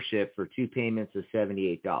lifetime membership for 2 payments of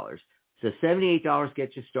 $78. So $78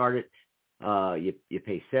 gets you started. You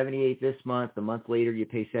pay $78 this month. The month later, you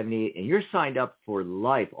pay $78, and you're signed up for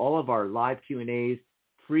life. All of our live Q&As,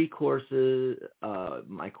 free courses,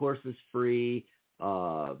 my course is free,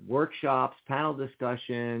 workshops, panel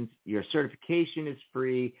discussions. Your certification is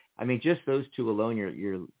free. I mean, just those two alone,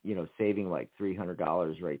 you're saving like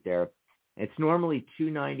 $300 right there. It's normally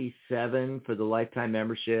 $297 for the lifetime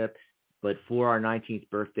membership, but for our 19th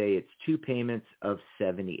birthday, it's 2 payments of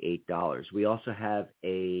 $78. We also have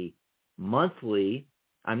an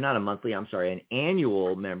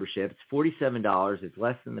annual membership. It's $47. It's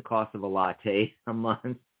less than the cost of a latte a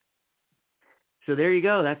month. So there you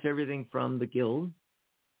go. That's everything from the Guild.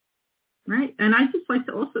 Right. And I'd just like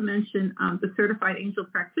to also mention the Certified Angel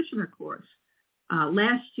Practitioner course.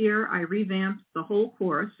 Last year, I revamped the whole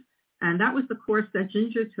course. And that was the course that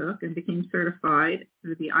Ginger took and became certified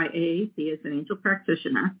through the IAAP as an angel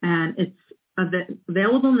practitioner. And it's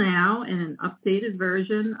available now in an updated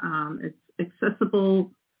version. It's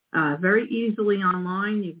accessible very easily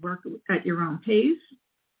online. You work at your own pace.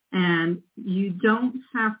 And you don't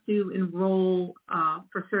have to enroll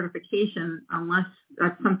for certification unless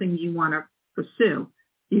that's something you want to pursue.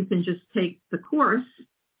 You can just take the course.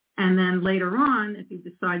 And then later on, if you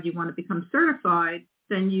decide you want to become certified,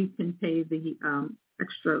 then you can pay the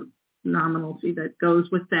extra nominal fee that goes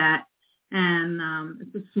with that. And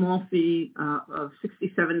it's a small fee of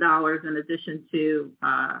 $67 in addition to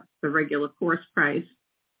the regular course price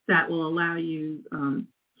that will allow you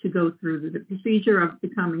to go through the procedure of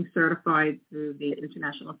becoming certified through the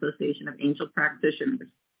International Association of Angel Practitioners.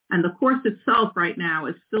 And the course itself right now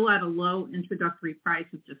is still at a low introductory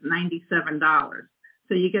price of just $97.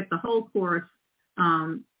 So you get the whole course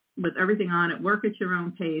with everything on it, work at your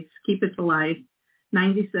own pace, keep it to life,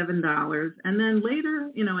 $97. And then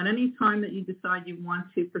later, at any time that you decide you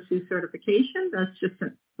want to pursue certification, that's just,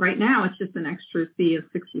 right now, it's just an extra fee of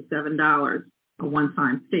 $67, a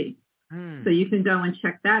one-time fee. So you can go and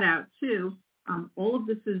check that out too. All of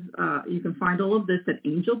this is, you can find all of this at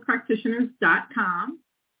angelpractitioners.com.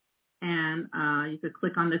 And you could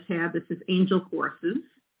click on the tab that says Angel Courses.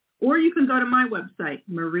 Or you can go to my website,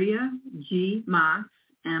 mariagmaas,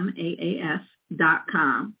 MAAS.com.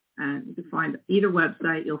 And you can find either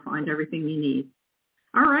website. You'll find everything you need.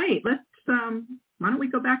 All right. Let's, why don't we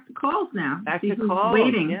go back to calls now? Back to calls.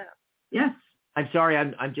 Waiting. Yeah. Yes. I'm sorry.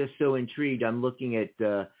 I'm just so intrigued. I'm looking at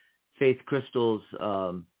Faith Crystal's,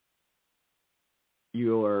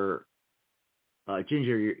 your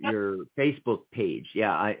Ginger, your Facebook page.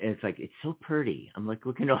 Yeah. It's like, it's so pretty. I'm like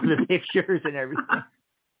looking at all the pictures and everything.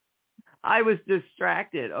 I was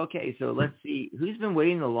distracted. Okay, so let's see. Who's been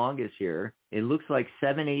waiting the longest here? It looks like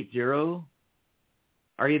 780.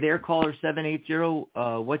 Are you there, caller 780?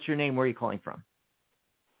 What's your name? Where are you calling from?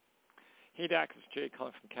 Hey, Dax. It's Jay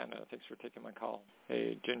calling from Canada. Thanks for taking my call.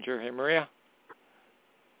 Hey, Ginger. Hey, Maria.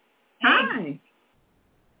 Hi.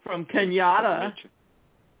 From Kenyatta.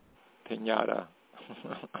 Kenyatta.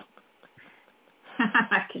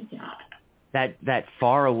 Kenyatta. That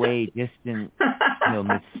far away, distant,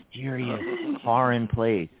 mysterious, foreign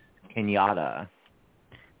place, Kenyatta.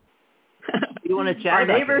 You want to chat? Our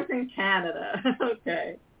about neighbors this? in Canada.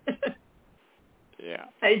 Okay. Yeah.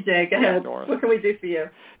 Hey, Jay, go ahead. What can we do for you?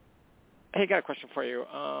 Hey, got a question for you.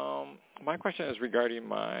 My question is regarding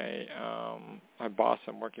my my boss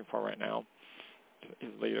I'm working for right now.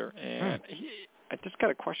 His leader, and I just got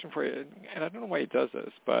a question for you, and I don't know why he does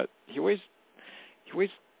this, but he always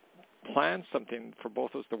plans something for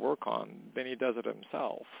both of us to work on, then he does it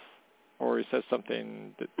himself, or he says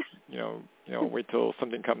something that wait till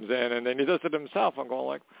something comes in, and then he does it himself. I'm going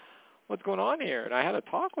like, what's going on here? And I had a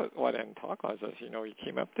talk with, I didn't talk with us. He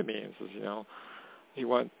came up to me and says, he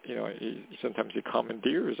sometimes he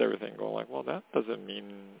commandeers everything. Going like, well, that doesn't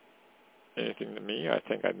mean anything to me. I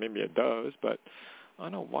think maybe it does, but I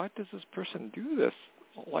don't know, why does this person do this?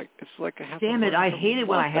 Like, it's like I have. Damn it! I hate it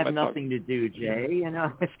when I have nothing to do, Jay.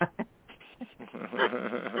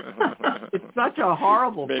 It's such a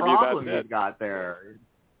horrible problem you've got there.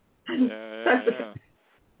 Yeah.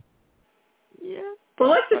 Well,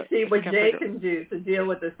 let's just see what Jay can do to deal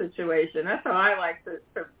with the situation. That's how I like to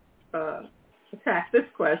attack this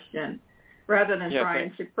question, rather than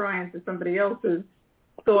trying to pry into somebody else's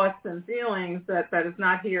thoughts and feelings that is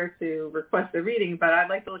not here to request a reading. But I'd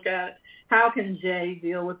like to look at how can Jay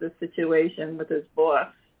deal with this situation with his boss.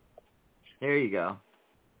 There you go.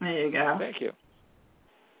 There you go. Thank you.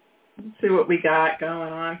 Let's see what we got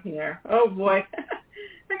going on here. Oh boy,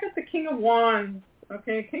 I got the King of Wands.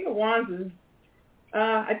 Okay, King of Wands is.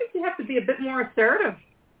 I think you have to be a bit more assertive.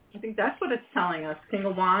 I think that's what it's telling us. King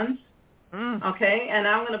of Wands. Okay, and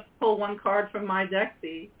I'm going to pull one card from my deck,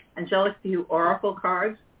 the Angelic View Oracle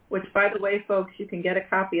cards, which, by the way, folks, you can get a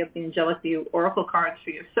copy of the Angelic View Oracle cards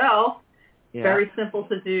for yourself. Yeah. Very simple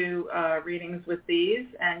to do readings with these,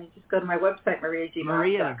 and you just go to my website,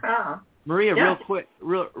 mariagbox.com. Maria, yes.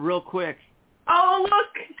 real quick. Oh, look,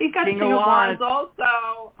 you got King of Wands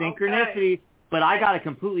also. Synchronicity, okay. But I got a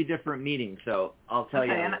completely different meaning, so I'll tell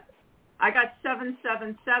you. And I got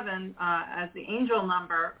 777 as the angel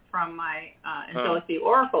number from my Angelic View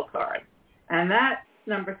Oracle card, and that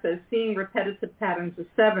number says, seeing repetitive patterns of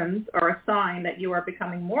sevens are a sign that you are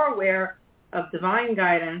becoming more aware of divine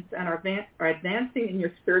guidance and are advancing in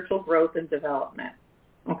your spiritual growth and development.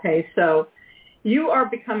 Okay, so you are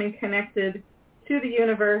becoming connected to the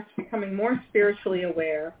universe, becoming more spiritually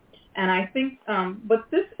aware. And I think what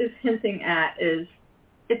this is hinting at is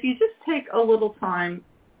if you just take a little time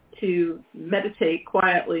to meditate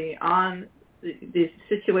quietly on the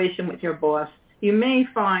situation with your boss, you may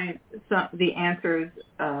find the answers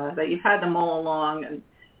that you've had them all along, and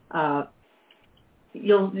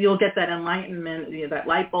you'll get that enlightenment, that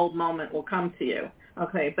light bulb moment will come to you.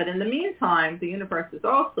 Okay, but in the meantime, the universe is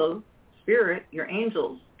also, spirit, your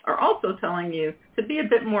angels, are also telling you to be a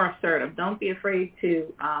bit more assertive. Don't be afraid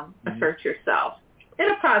to assert yourself in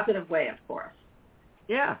a positive way, of course.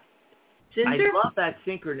 Yeah. Ginger? I love that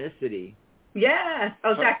synchronicity. Yes.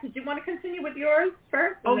 Oh, Jack, did you want to continue with yours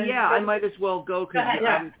first? Oh, yeah, I might as well go because I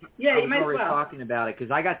was already talking about it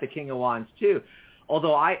because I got the King of Wands too.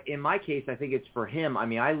 Although in my case, I think it's for him. I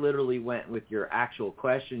mean, I literally went with your actual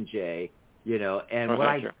question, Jay,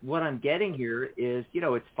 and what I'm getting here is,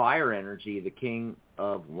 it's fire energy, the King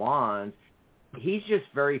of Wands. He's just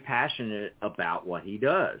very passionate about what he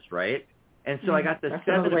does, right? And so I got the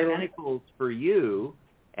Seven of Pentacles for you,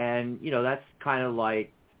 and, that's kind of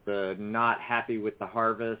like the not happy with the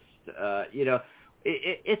harvest.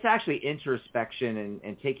 It's actually introspection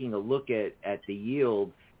and taking a look at the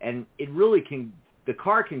yield, and it really can, the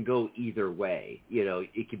card can go either way.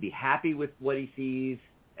 It could be happy with what he sees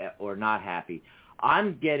or not happy.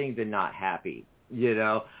 I'm getting the not happy,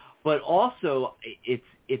 but also it's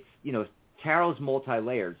tarot's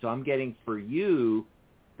multi-layered. So I'm getting for you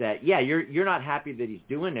that, yeah, you're not happy that he's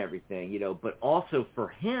doing everything, but also for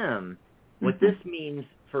him, what this means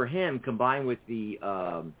for him, combined with the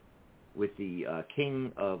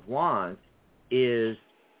King of Wands, is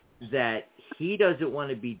that he doesn't want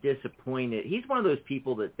to be disappointed. He's one of those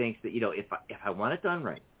people that thinks that, if I want it done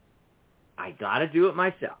right, I got to do it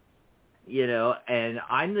myself, and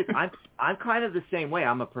I'm kind of the same way.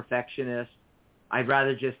 I'm a perfectionist. I'd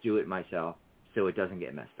rather just do it myself so it doesn't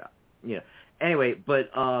get messed up, Anyway, but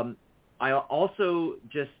I also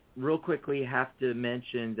just real quickly have to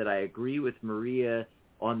mention that I agree with Maria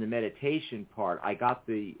on the meditation part. I got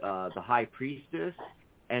the High Priestess,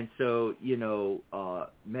 and so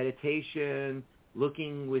meditation,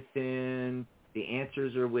 looking within, the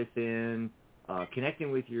answers are within,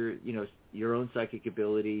 connecting with your own psychic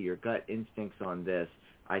ability, your gut instincts on this,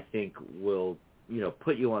 I think will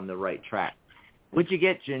put you on the right track. What'd you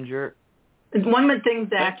get, Ginger? One of the things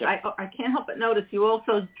that I can't help but notice, you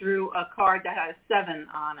also drew a card that had a 7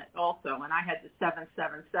 on it also, and I had the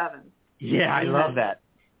 777. Yeah, I love that.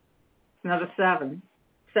 Another 7.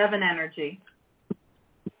 7 energy.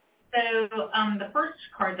 So the first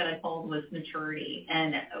card that I pulled was maturity,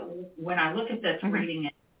 and when I look at this reading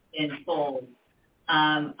it in full,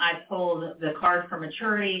 I pulled the card for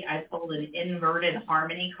maturity. I pulled an inverted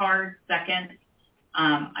harmony card second.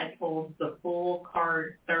 I pulled the Fool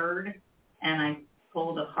card third, and I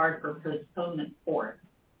pulled a card for postponement fourth.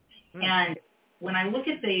 And when I look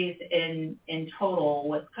at these in total,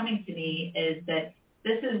 what's coming to me is that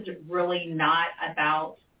this is really not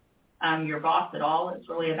about your boss at all. It's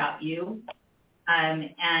really about you. And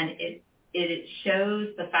it shows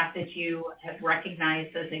the fact that you have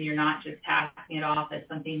recognized this and you're not just passing it off as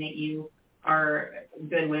something that you are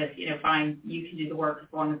good with, fine, you can do the work as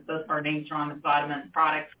long as both our names are on the bottom of the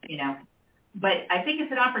product, But I think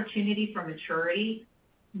it's an opportunity for maturity.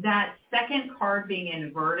 That second card being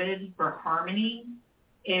inverted for harmony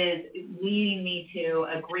is leading me to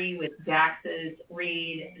agree with Dax's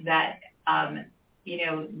read that,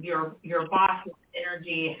 your boss's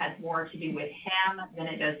energy has more to do with him than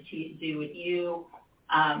it does to do with you,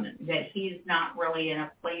 that he's not really in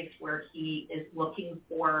a place where he is looking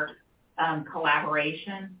for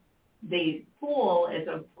collaboration. The Fool is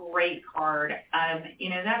a great card.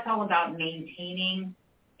 That's all about maintaining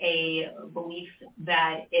a belief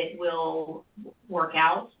that it will work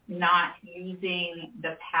out, not using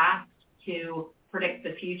the past to predict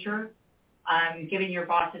the future, giving your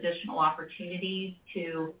boss additional opportunities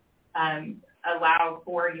to allow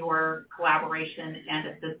for your collaboration and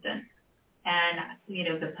assistance. And,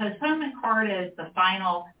 the postponement card is the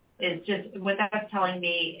final, is just what that's telling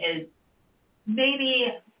me is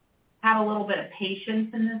maybe have a little bit of patience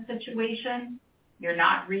in this situation. You're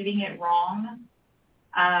not reading it wrong.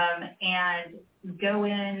 And go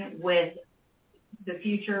in with the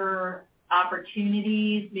future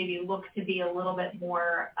opportunities, maybe look to be a little bit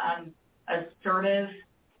more assertive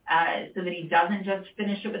so that he doesn't just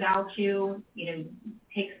finish it without you.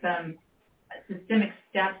 Take some systemic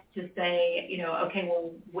steps to say, okay,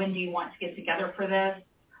 well, when do you want to get together for this?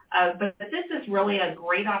 But this is really a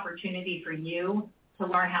great opportunity for you to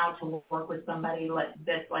learn how to work with somebody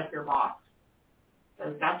like your boss.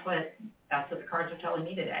 So that's what the cards are telling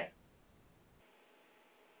me today.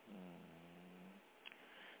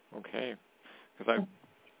 Okay. Because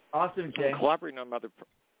awesome, Jay. I'm collaborating on other.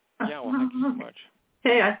 Yeah, well, thank you so much.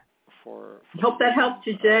 Hey, I hope that helped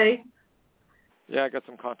you, Jay. Yeah, I got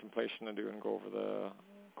some contemplation to do and go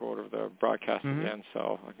over the broadcast again,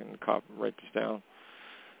 so I can write this down.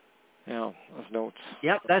 Yeah, those notes.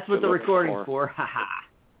 Yep, that's what the recording's for.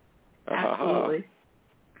 Absolutely.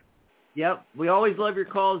 Yep, we always love your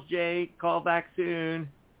calls, Jay. Call back soon.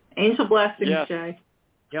 Angel blessings, yes. Jay.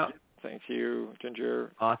 Yep. Thank you,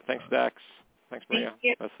 Ginger. Awesome. Thanks, Dax. Thanks, Maria. Thank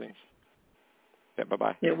you. Blessings. Yeah,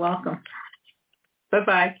 bye-bye. You're welcome.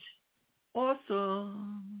 Bye-bye.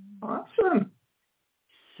 Awesome.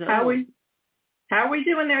 So, How are we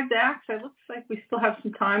doing there, Dax? It looks like we still have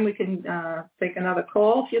some time. We can take another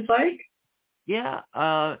call if you'd like. Yeah.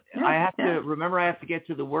 I have to get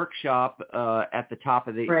to the workshop at the top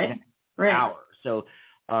of the hour. So,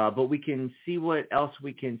 but we can see what else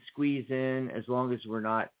we can squeeze in as long as we're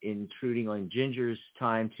not intruding on Ginger's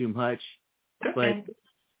time too much. Okay.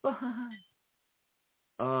 But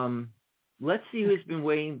let's see who's been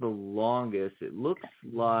waiting the longest. It looks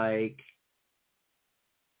like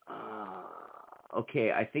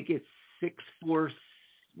okay, I think it's 646.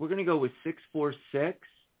 We're going to go with 646.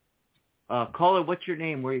 Caller, what's your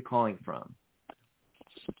name? Where are you calling from?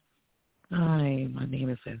 Hi, my name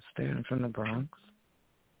is Esther. I'm from the Bronx.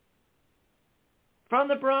 From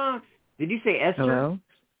the Bronx. Did you say Esther? Hello?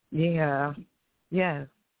 Yeah. Yes.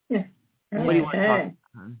 Yeah. What do you want to talk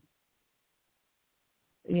about?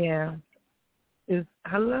 Yeah.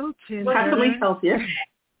 Hello, Ginger. How can we help you?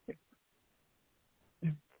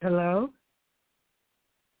 Hello?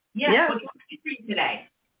 Yeah. What can we do for you today?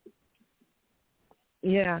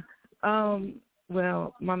 Yeah.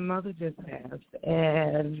 Well, my mother just passed,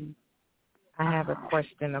 and I have a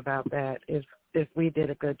question about that, if we did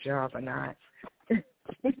a good job or not.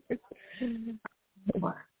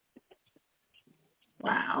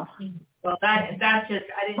 Wow. Well, that's just,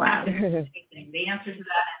 I didn't have to do anything. The answer to that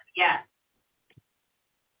is yes.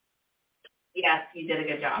 Yes, you did a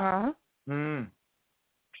good job. Huh?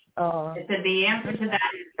 I said the answer to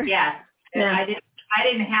that is yes. Yeah. I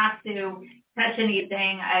didn't have to touch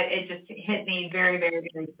anything. It just hit me very, very,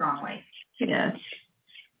 very strongly. Yes.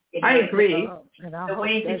 I agree. And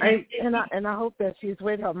I hope that she's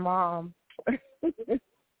with her mom.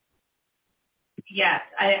 Yes,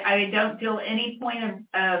 I don't feel any point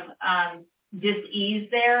of dis-ease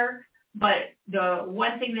there, but the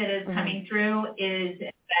one thing that is coming through is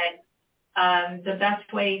that the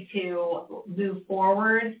best way to move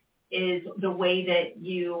forward is the way that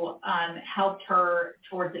you helped her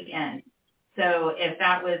towards the end. So if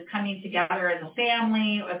that was coming together as a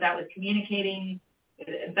family, or if that was communicating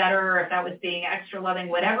better, if that was being extra loving,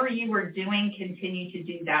 whatever you were doing, continue to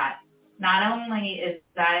do that. Not only is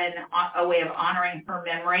that a way of honoring her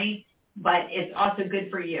memory, but it's also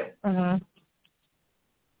good for you.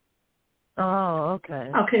 Oh,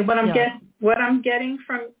 okay. Okay, what I'm getting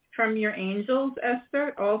from your angels,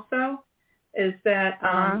 Esther, also is that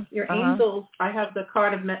your angels. I have the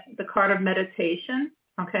card of meditation.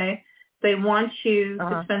 Okay, they want you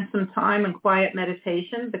to spend some time in quiet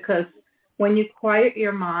meditation, because when you quiet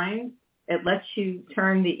your mind, it lets you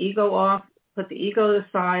turn the ego off, put the ego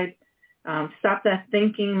aside. Stop that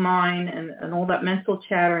thinking mind and all that mental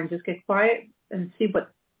chatter, and just get quiet and see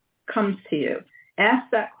what comes to you.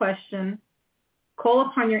 Ask that question. Call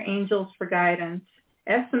upon your angels for guidance.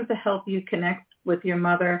 Ask them to help you connect with your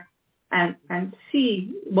mother and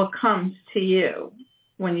see what comes to you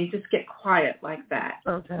when you just get quiet like that.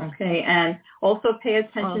 Okay. And also pay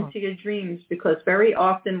attention to your dreams, because very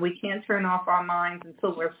often we can't turn off our minds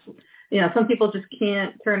until some people just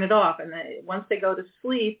can't turn it off. And once they go to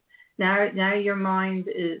sleep, Now your mind,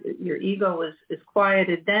 your ego is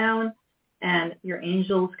quieted down, and your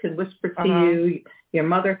angels can whisper to you. Your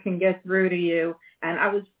mother can get through to you. And I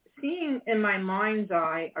was seeing in my mind's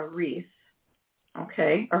eye a wreath,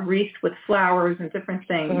 a wreath with flowers and different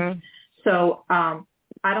things. So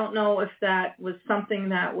I don't know if that was something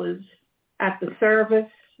that was at the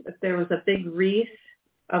service, if there was a big wreath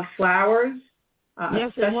of flowers, yes,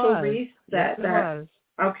 a special it was. wreath. Yes, it was.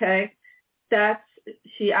 Okay,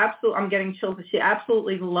 I'm getting chills. She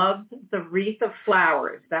absolutely loved the wreath of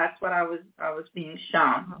flowers. That's what I was being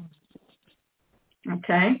shown.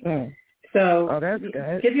 Okay? So that's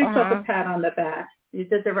good. Give yourself a pat on the back. You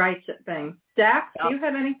did the right thing. Dax, do you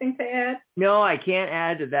have anything to add? No, I can't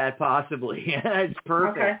add to that possibly. It's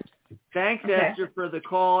perfect. Okay. Thanks, Esther, for the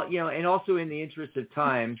call. And also in the interest of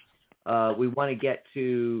time, we want to get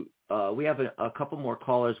to, we have a couple more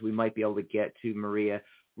callers we might be able to get to, Maria.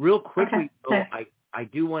 Real quickly, though, I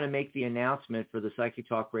do want to make the announcement for the Psychic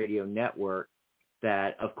Talk Radio Network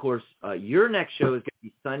that, of course, your next show is going to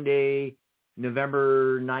be Sunday,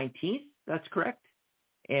 November 19th. That's correct?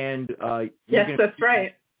 And yes, that's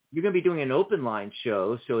right. You're going to be doing an open line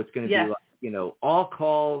show, so it's going to be, all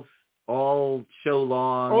calls, all show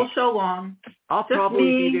long. All show long. I'll Just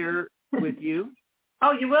probably be there with you.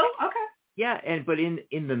 Oh, you will? Okay. Yeah, but in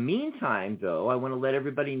the meantime, though, I want to let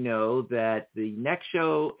everybody know that the next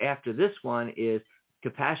show after this one is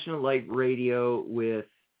Compassionate Light Radio with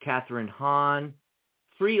Catherine Hahn.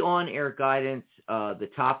 Free on-air guidance. The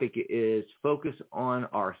topic is Focus on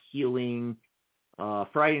Our Healing,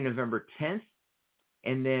 Friday, November 10th.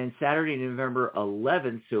 And then Saturday, November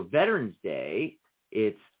 11th, so Veterans Day,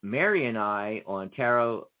 it's Mary and I on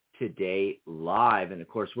Tarot Today Live. And, of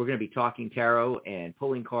course, we're going to be talking tarot and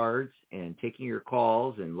pulling cards and taking your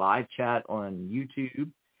calls and live chat on YouTube.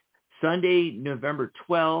 Sunday, November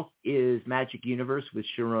 12th is Magic Universe with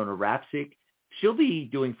Sharona Rapsick. She'll be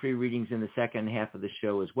doing free readings in the second half of the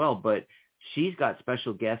show as well, but she's got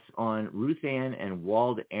special guests on, Ruth Ann and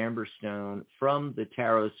Wald Amberstone from the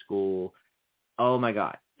Tarot School. Oh, my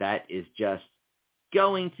God. That is just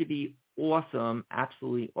going to be awesome.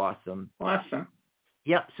 Absolutely awesome. Awesome.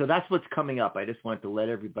 Yep. So that's what's coming up. I just wanted to let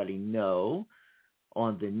everybody know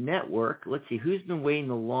on the network. Let's see. Who's been waiting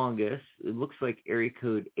the longest? It looks like area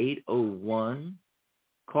code 801.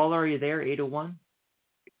 Caller, are you there, 801?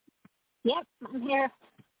 Yep, I'm here.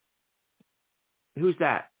 Who's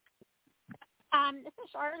that? This is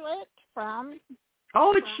Charlotte from.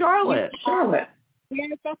 Oh, it's Charlotte. Charlotte.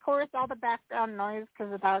 Yes, of course, all the background noise because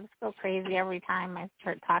the dogs go crazy every time I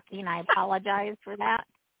start talking. I apologize for that.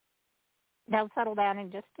 They'll settle down in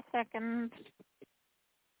just a second.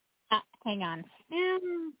 Hang on.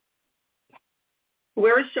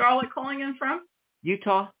 Where is Charlotte calling in from?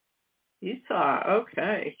 Utah.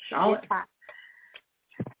 Okay. Charlotte. Utah.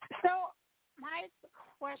 So my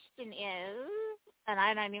question is, and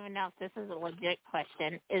I don't even know if this is a legit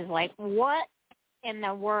question, is like what in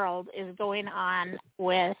the world is going on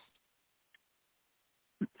with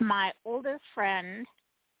my oldest friend,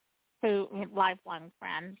 who lifelong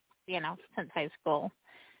friend, since high school,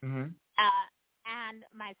 and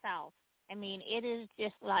myself. I mean, it is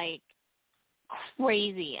just like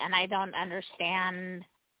crazy, and I don't understand.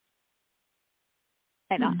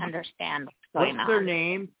 I don't understand what's going on. What's their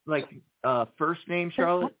name? Like first name,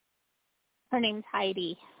 Charlotte? Her name's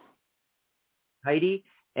Heidi. Heidi?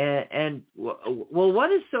 And well, what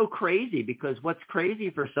is so crazy? Because what's crazy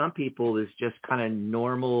for some people is just kind of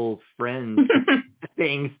normal friends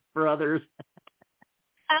things for others.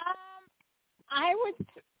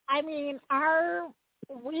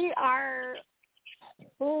 We are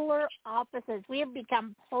polar opposites. We have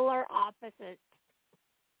become polar opposites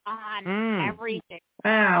on everything.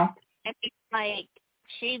 Wow. I mean, like,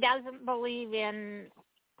 she doesn't believe in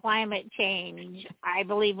climate change. I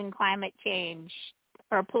believe in climate change.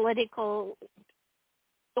 Her political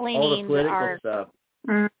leanings all the political are stuff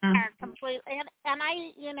are completely. And I'm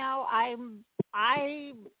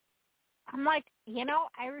like,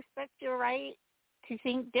 I respect your right to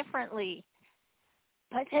think differently.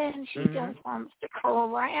 But then she just wants to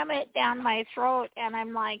cram it down my throat, and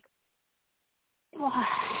I'm like, what?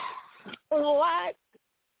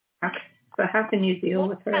 Okay. So how can you deal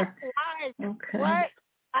with her? Okay. What?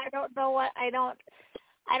 I don't know what. I don't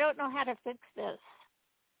know how to fix this.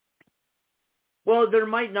 Well, there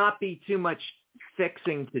might not be too much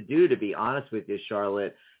fixing to do, to be honest with you,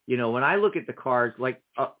 Charlotte. When I look at the cards, like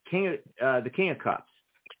the King of Cups,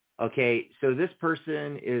 okay, so this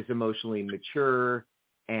person is emotionally mature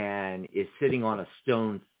and is sitting on a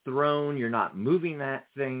stone throne. You're not moving that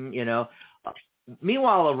thing,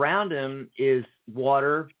 Meanwhile, around him is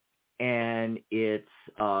water, and it's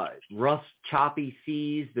rough, choppy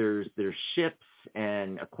seas. There's ships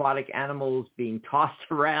and aquatic animals being tossed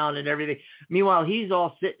around and everything. Meanwhile, he's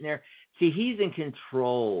all sitting there. See, he's in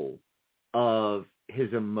control of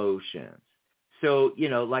his emotions. So,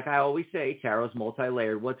 like I always say, tarot's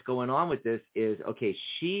multi-layered. What's going on with this is, okay,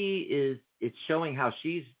 it's showing how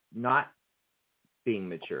she's not being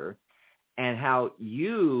mature, and how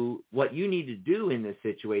what you need to do in this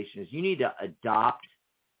situation is you need to adopt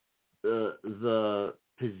the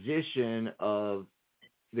position of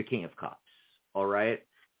the King of Cups. All right.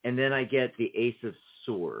 And then I get the Ace of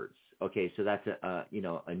Swords. Okay. So that's a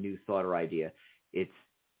new thought or idea. It's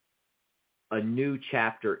a new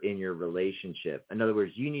chapter in your relationship. In other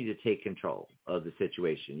words, you need to take control of the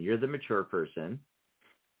situation. You're the mature person,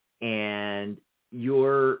 and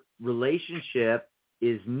your relationship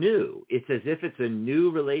is new. It's as if it's a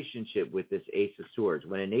new relationship with this Ace of Swords.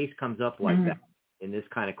 When an ace comes up like that in this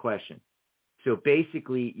kind of question. So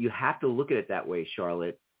basically, you have to look at it that way,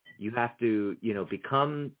 Charlotte. You have to,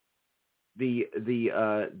 become the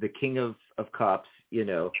King of Cups,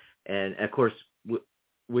 and of course,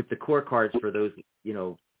 with the core cards for those,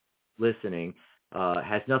 listening,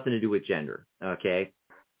 has nothing to do with gender. Okay.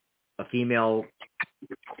 A female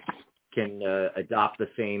can adopt the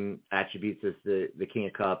same attributes as the King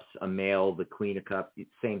of Cups, a male, the Queen of Cups,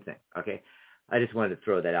 same thing. Okay. I just wanted to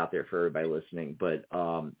throw that out there for everybody listening. But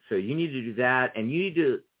so you need to do that, and you need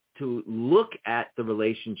to look at the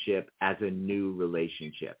relationship as a new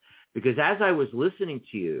relationship. Because as I was listening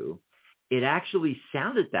to you, it actually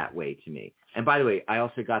sounded that way to me. And by the way, I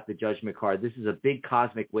also got the Judgment card. This is a big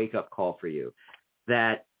cosmic wake-up call for you,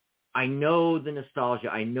 that I know the nostalgia.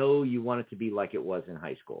 I know you want it to be like it was in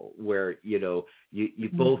high school, where, you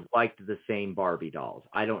both liked the same Barbie dolls.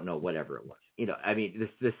 I don't know, whatever it was. I mean,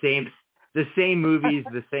 the same movies,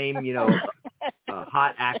 the same,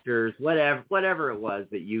 hot actors, whatever it was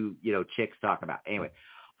that chicks talk about. Anyway,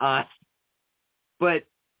 but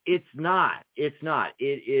it's not. It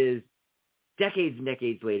is decades and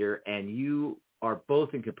decades later, and you are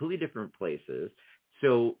both in completely different places.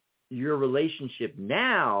 So your relationship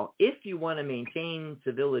now, if you want to maintain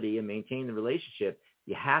civility and maintain the relationship,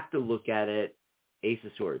 you have to look at it, Ace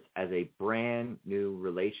of Swords, as a brand new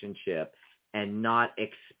relationship, and not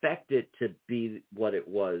expect it to be what it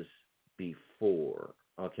was before.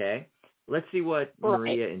 Okay? Let's see what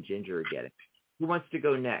Maria and Ginger are getting. Who wants to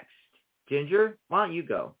go next? Ginger, why don't you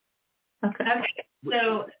go? Okay.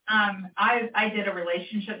 So I did a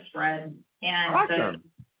relationship spread, and awesome.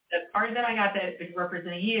 the card that I got that was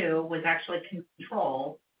representing you was actually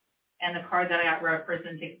control, and the card that I got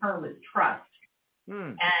representing her was trust.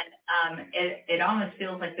 And it almost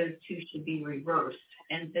feels like those two should be reversed.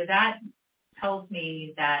 And so that tells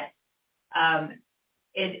me that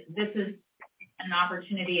this is an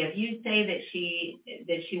opportunity. If you say that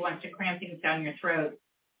she wants to cram things down your throat,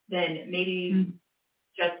 then maybe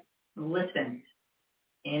just listen,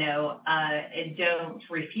 and don't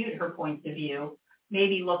refute her points of view.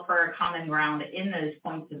 Maybe look for a common ground in those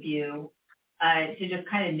points of view to just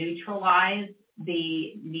kind of neutralize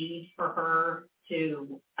the need for her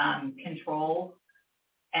to control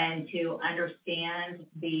and to understand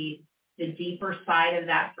the deeper side of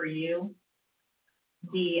that for you.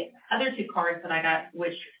 The other two cards that I got,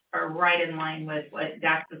 which are right in line with what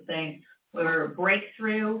Dax was saying, were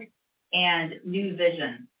breakthrough and new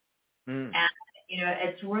vision. And,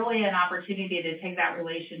 it's really an opportunity to take that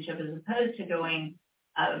relationship as opposed to going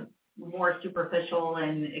more superficial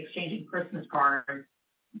and exchanging Christmas cards,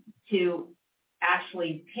 to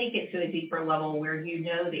actually take it to a deeper level where you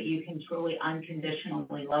know that you can truly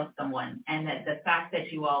unconditionally love someone, and that the fact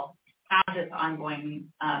that you all have this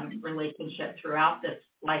ongoing relationship throughout this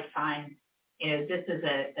lifetime, this is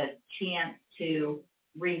a chance to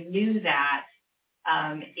renew that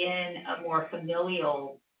in a more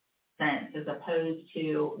familial sense, as opposed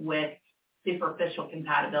to with superficial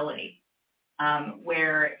compatibility,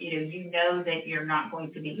 where you know that you're not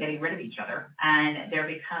going to be getting rid of each other, and there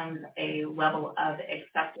becomes a level of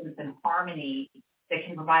acceptance and harmony that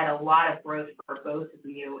can provide a lot of growth for both of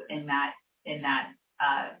you in that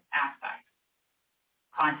aspect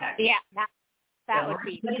context. Yeah, that would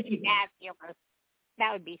be fabulous.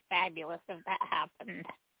 That would be fabulous if that happened.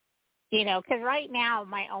 Because right now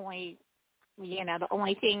my only, the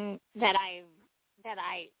only thing that I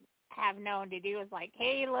have known to do is like,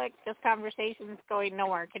 hey, look, this conversation's going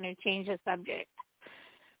nowhere. Can you change the subject?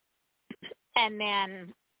 And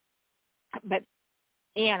then, but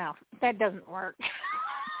that doesn't work.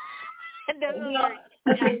 It doesn't work.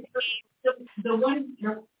 The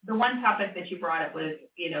one topic that you brought up was,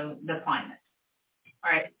 the climate.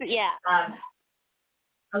 All right. Yeah.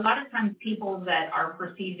 A lot of times people that are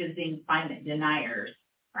perceived as being climate deniers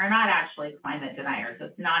are not actually climate deniers.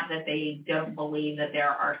 It's not that they don't believe that there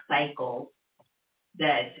are cycles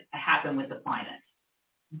that happen with the climate.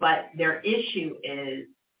 But their issue is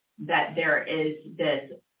that there is this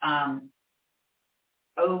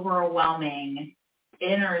overwhelming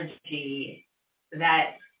energy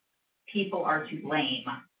that people are to blame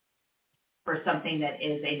for something that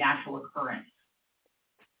is a natural occurrence.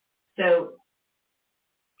 So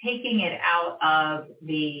taking it out of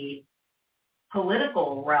the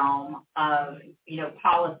political realm of,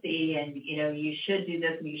 policy and, you should do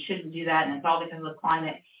this and you shouldn't do that, and it's all because of the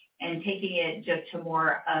climate, and taking it just to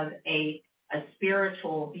more of a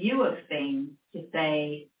spiritual view of things, to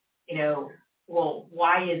say, well,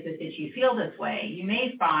 why is it that you feel this way? You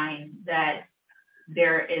may find that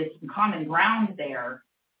there is some common ground there,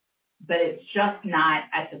 but it's just not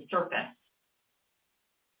at the surface.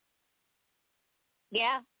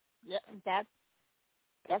 Yeah, that's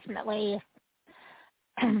definitely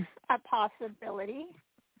a possibility.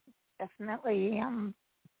 Definitely.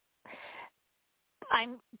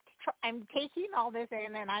 I'm taking all this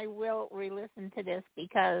in, and I will re-listen to this,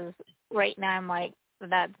 because right now I'm like,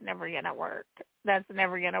 that's never gonna work. That's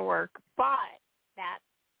never gonna work. But that's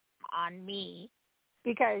on me,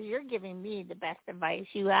 because you're giving me the best advice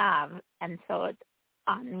you have, and so it's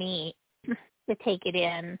on me to take it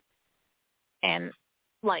in and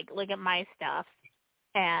look at my stuff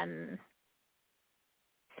and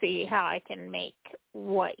see how I can make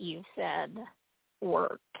what you've said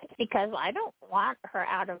work, because I don't want her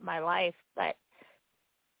out of my life, but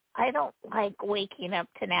I don't like waking up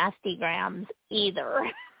to nasty grams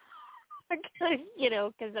either. Because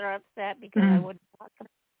they're upset because I wouldn't want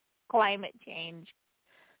climate change,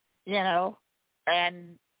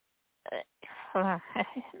 and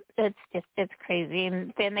it's crazy.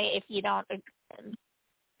 And then if you don't,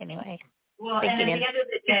 anyway. Well, and at the end of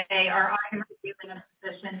the day, are I in a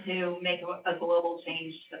position to make a global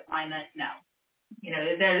change to the climate? No.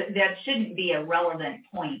 That shouldn't be a relevant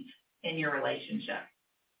point in your relationship.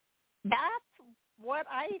 That's what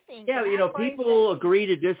I think. Yeah, people agree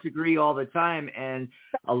to disagree all the time, and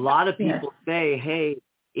a lot of people say, hey,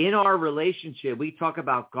 in our relationship, we talk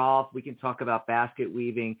about golf, we can talk about basket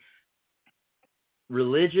weaving.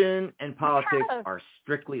 Religion and politics are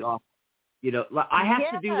strictly off. I have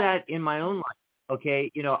to do that in my own life,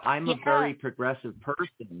 okay? I'm a very progressive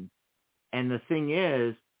person, and the thing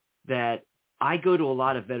is, that I go to a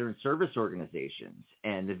lot of veteran service organizations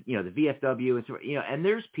and the VFW and so, and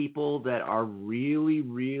there's people that are really,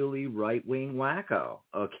 really right-wing wacko.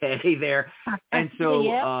 Okay. There. And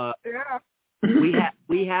so,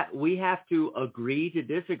 we have to agree to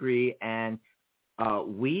disagree, and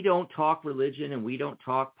we don't talk religion and we don't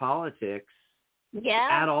talk politics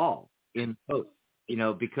at all in post,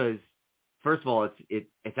 because first of all,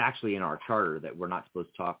 it's actually in our charter that we're not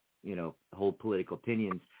supposed to talk, hold political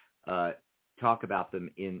opinions, talk about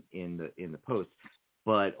them in the post,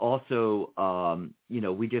 but also,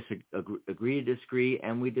 we just agree to disagree,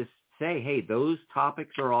 and we just say, hey, those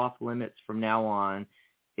topics are off limits from now on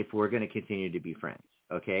if we're going to continue to be friends.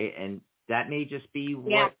 Okay. And that may just be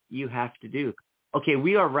what you have to do. Okay.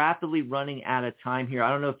 We are rapidly running out of time here. I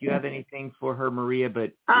don't know if you have anything for her, Maria,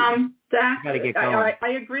 but Zach, gotta get going. I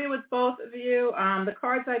agree with both of you. The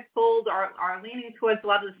cards I pulled are leaning towards a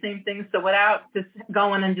lot of the same things. So without just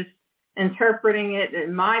going and just interpreting it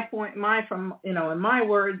in my words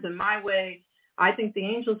and my way, I think the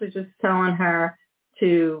angels are just telling her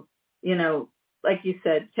to, like you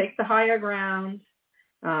said, take the higher ground.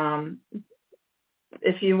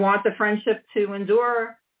 If you want the friendship to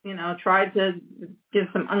endure, try to give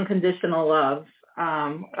some unconditional love.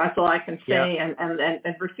 That's all I can say. Yeah.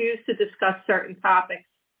 And refuse to discuss certain topics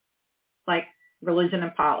like religion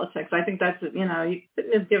and politics. I think that's, you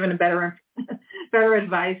couldn't have given a better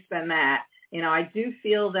advice than that. I do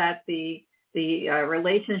feel that the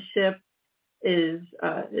relationship is,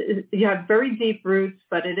 you have very deep roots,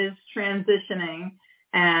 but it is transitioning.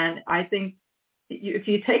 And I think if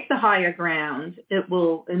you take the higher ground, it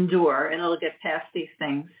will endure and it'll get past these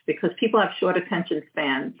things, because people have short attention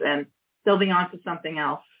spans and they'll be on to something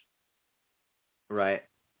else. Right.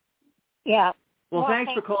 Yeah. Well,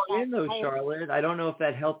 thanks for calling in, though, Charlotte. I don't know if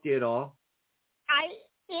that helped you at all.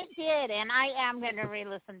 It did, and I am going to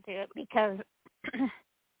re-listen to it because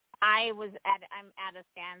I'm at a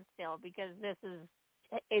standstill, because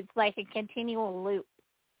it's like a continual loop,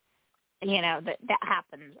 that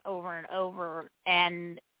happens over and over,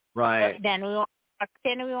 and right. Then we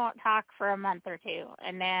won't talk for a month or two,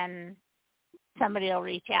 and then somebody will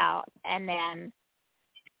reach out, and then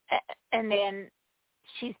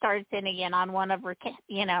she starts in again on one of her,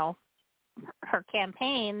 her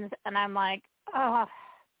campaigns, and I'm like, oh,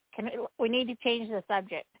 we need to change the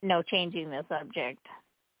subject. No changing the subject.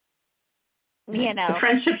 The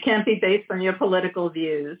friendship can't be based on your political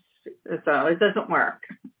views, so it doesn't work.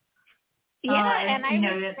 Yeah, and I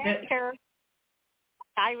respect her.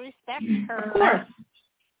 I respect her. Of course.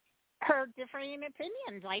 Her differing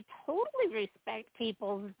opinions. I totally respect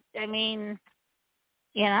people's. I mean,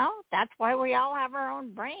 that's why we all have our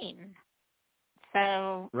own brain.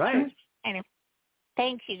 So right. Anyway,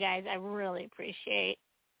 thanks, you guys. I really appreciate.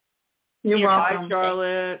 You're welcome. Bye,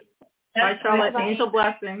 Charlotte. Bye, Charlotte. Angel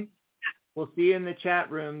blessings. We'll see you in the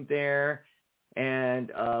chat room there.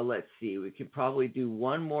 And let's see, we could probably do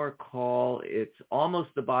one more call. It's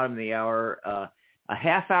almost the bottom of the hour. A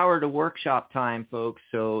half hour to workshop time, folks.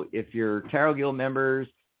 So if you're Tarot Guild members,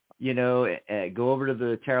 go over to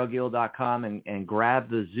the tarotguild.com and grab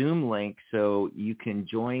the Zoom link so you can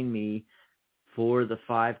join me for the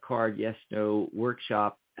 5-card yes/no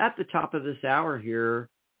workshop at the top of this hour here.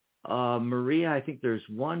 Maria, I think there's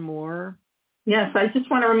one more. Yes, I just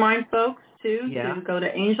want to remind folks, to go to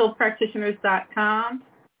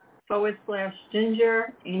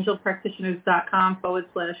angelpractitioners.com/Ginger,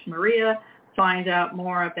 angelpractitioners.com/Maria, find out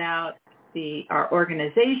more about our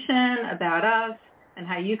organization, about us, and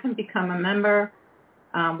how you can become a member.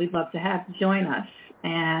 We'd love to have you join us.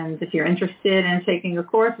 And if you're interested in taking a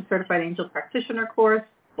course, a Certified Angel Practitioner course,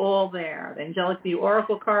 all there. The Angelic View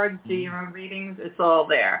Oracle cards, do your own readings, it's all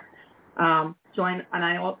there. Join, and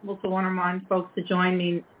I also want to remind folks to join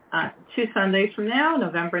me 2 Sundays from now,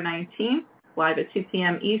 November 19th, live at 2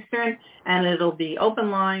 p.m. Eastern, and it'll be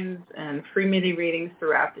open lines and free MIDI readings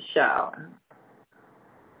throughout the show.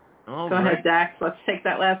 Go ahead, Dax. Let's take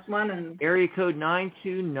that last one. And area code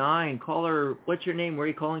 929. Caller, what's your name? Where are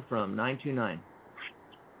you calling from? 929.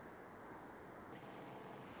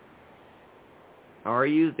 Are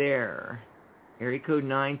you there? Area code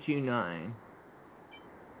 929.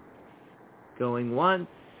 Going once,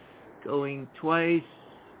 going twice.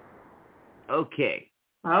 Okay.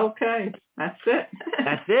 Okay, that's it.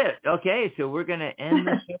 That's it. Okay, so we're going to end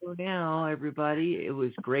the show now, everybody. It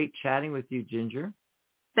was great chatting with you, Ginger.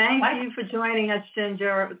 Thank you for joining us,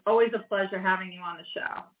 Ginger. It was always a pleasure having you on the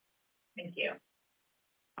show. Thank you.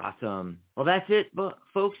 Awesome. Well, that's it,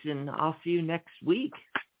 folks, and I'll see you next week,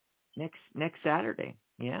 next Saturday.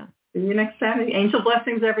 Yeah. See you next Saturday. Angel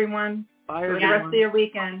blessings, everyone. Bye, for the rest of your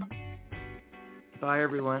weekend. Bye,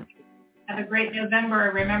 everyone. Have a great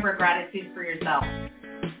November. Remember, gratitude for yourself.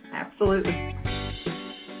 Absolutely.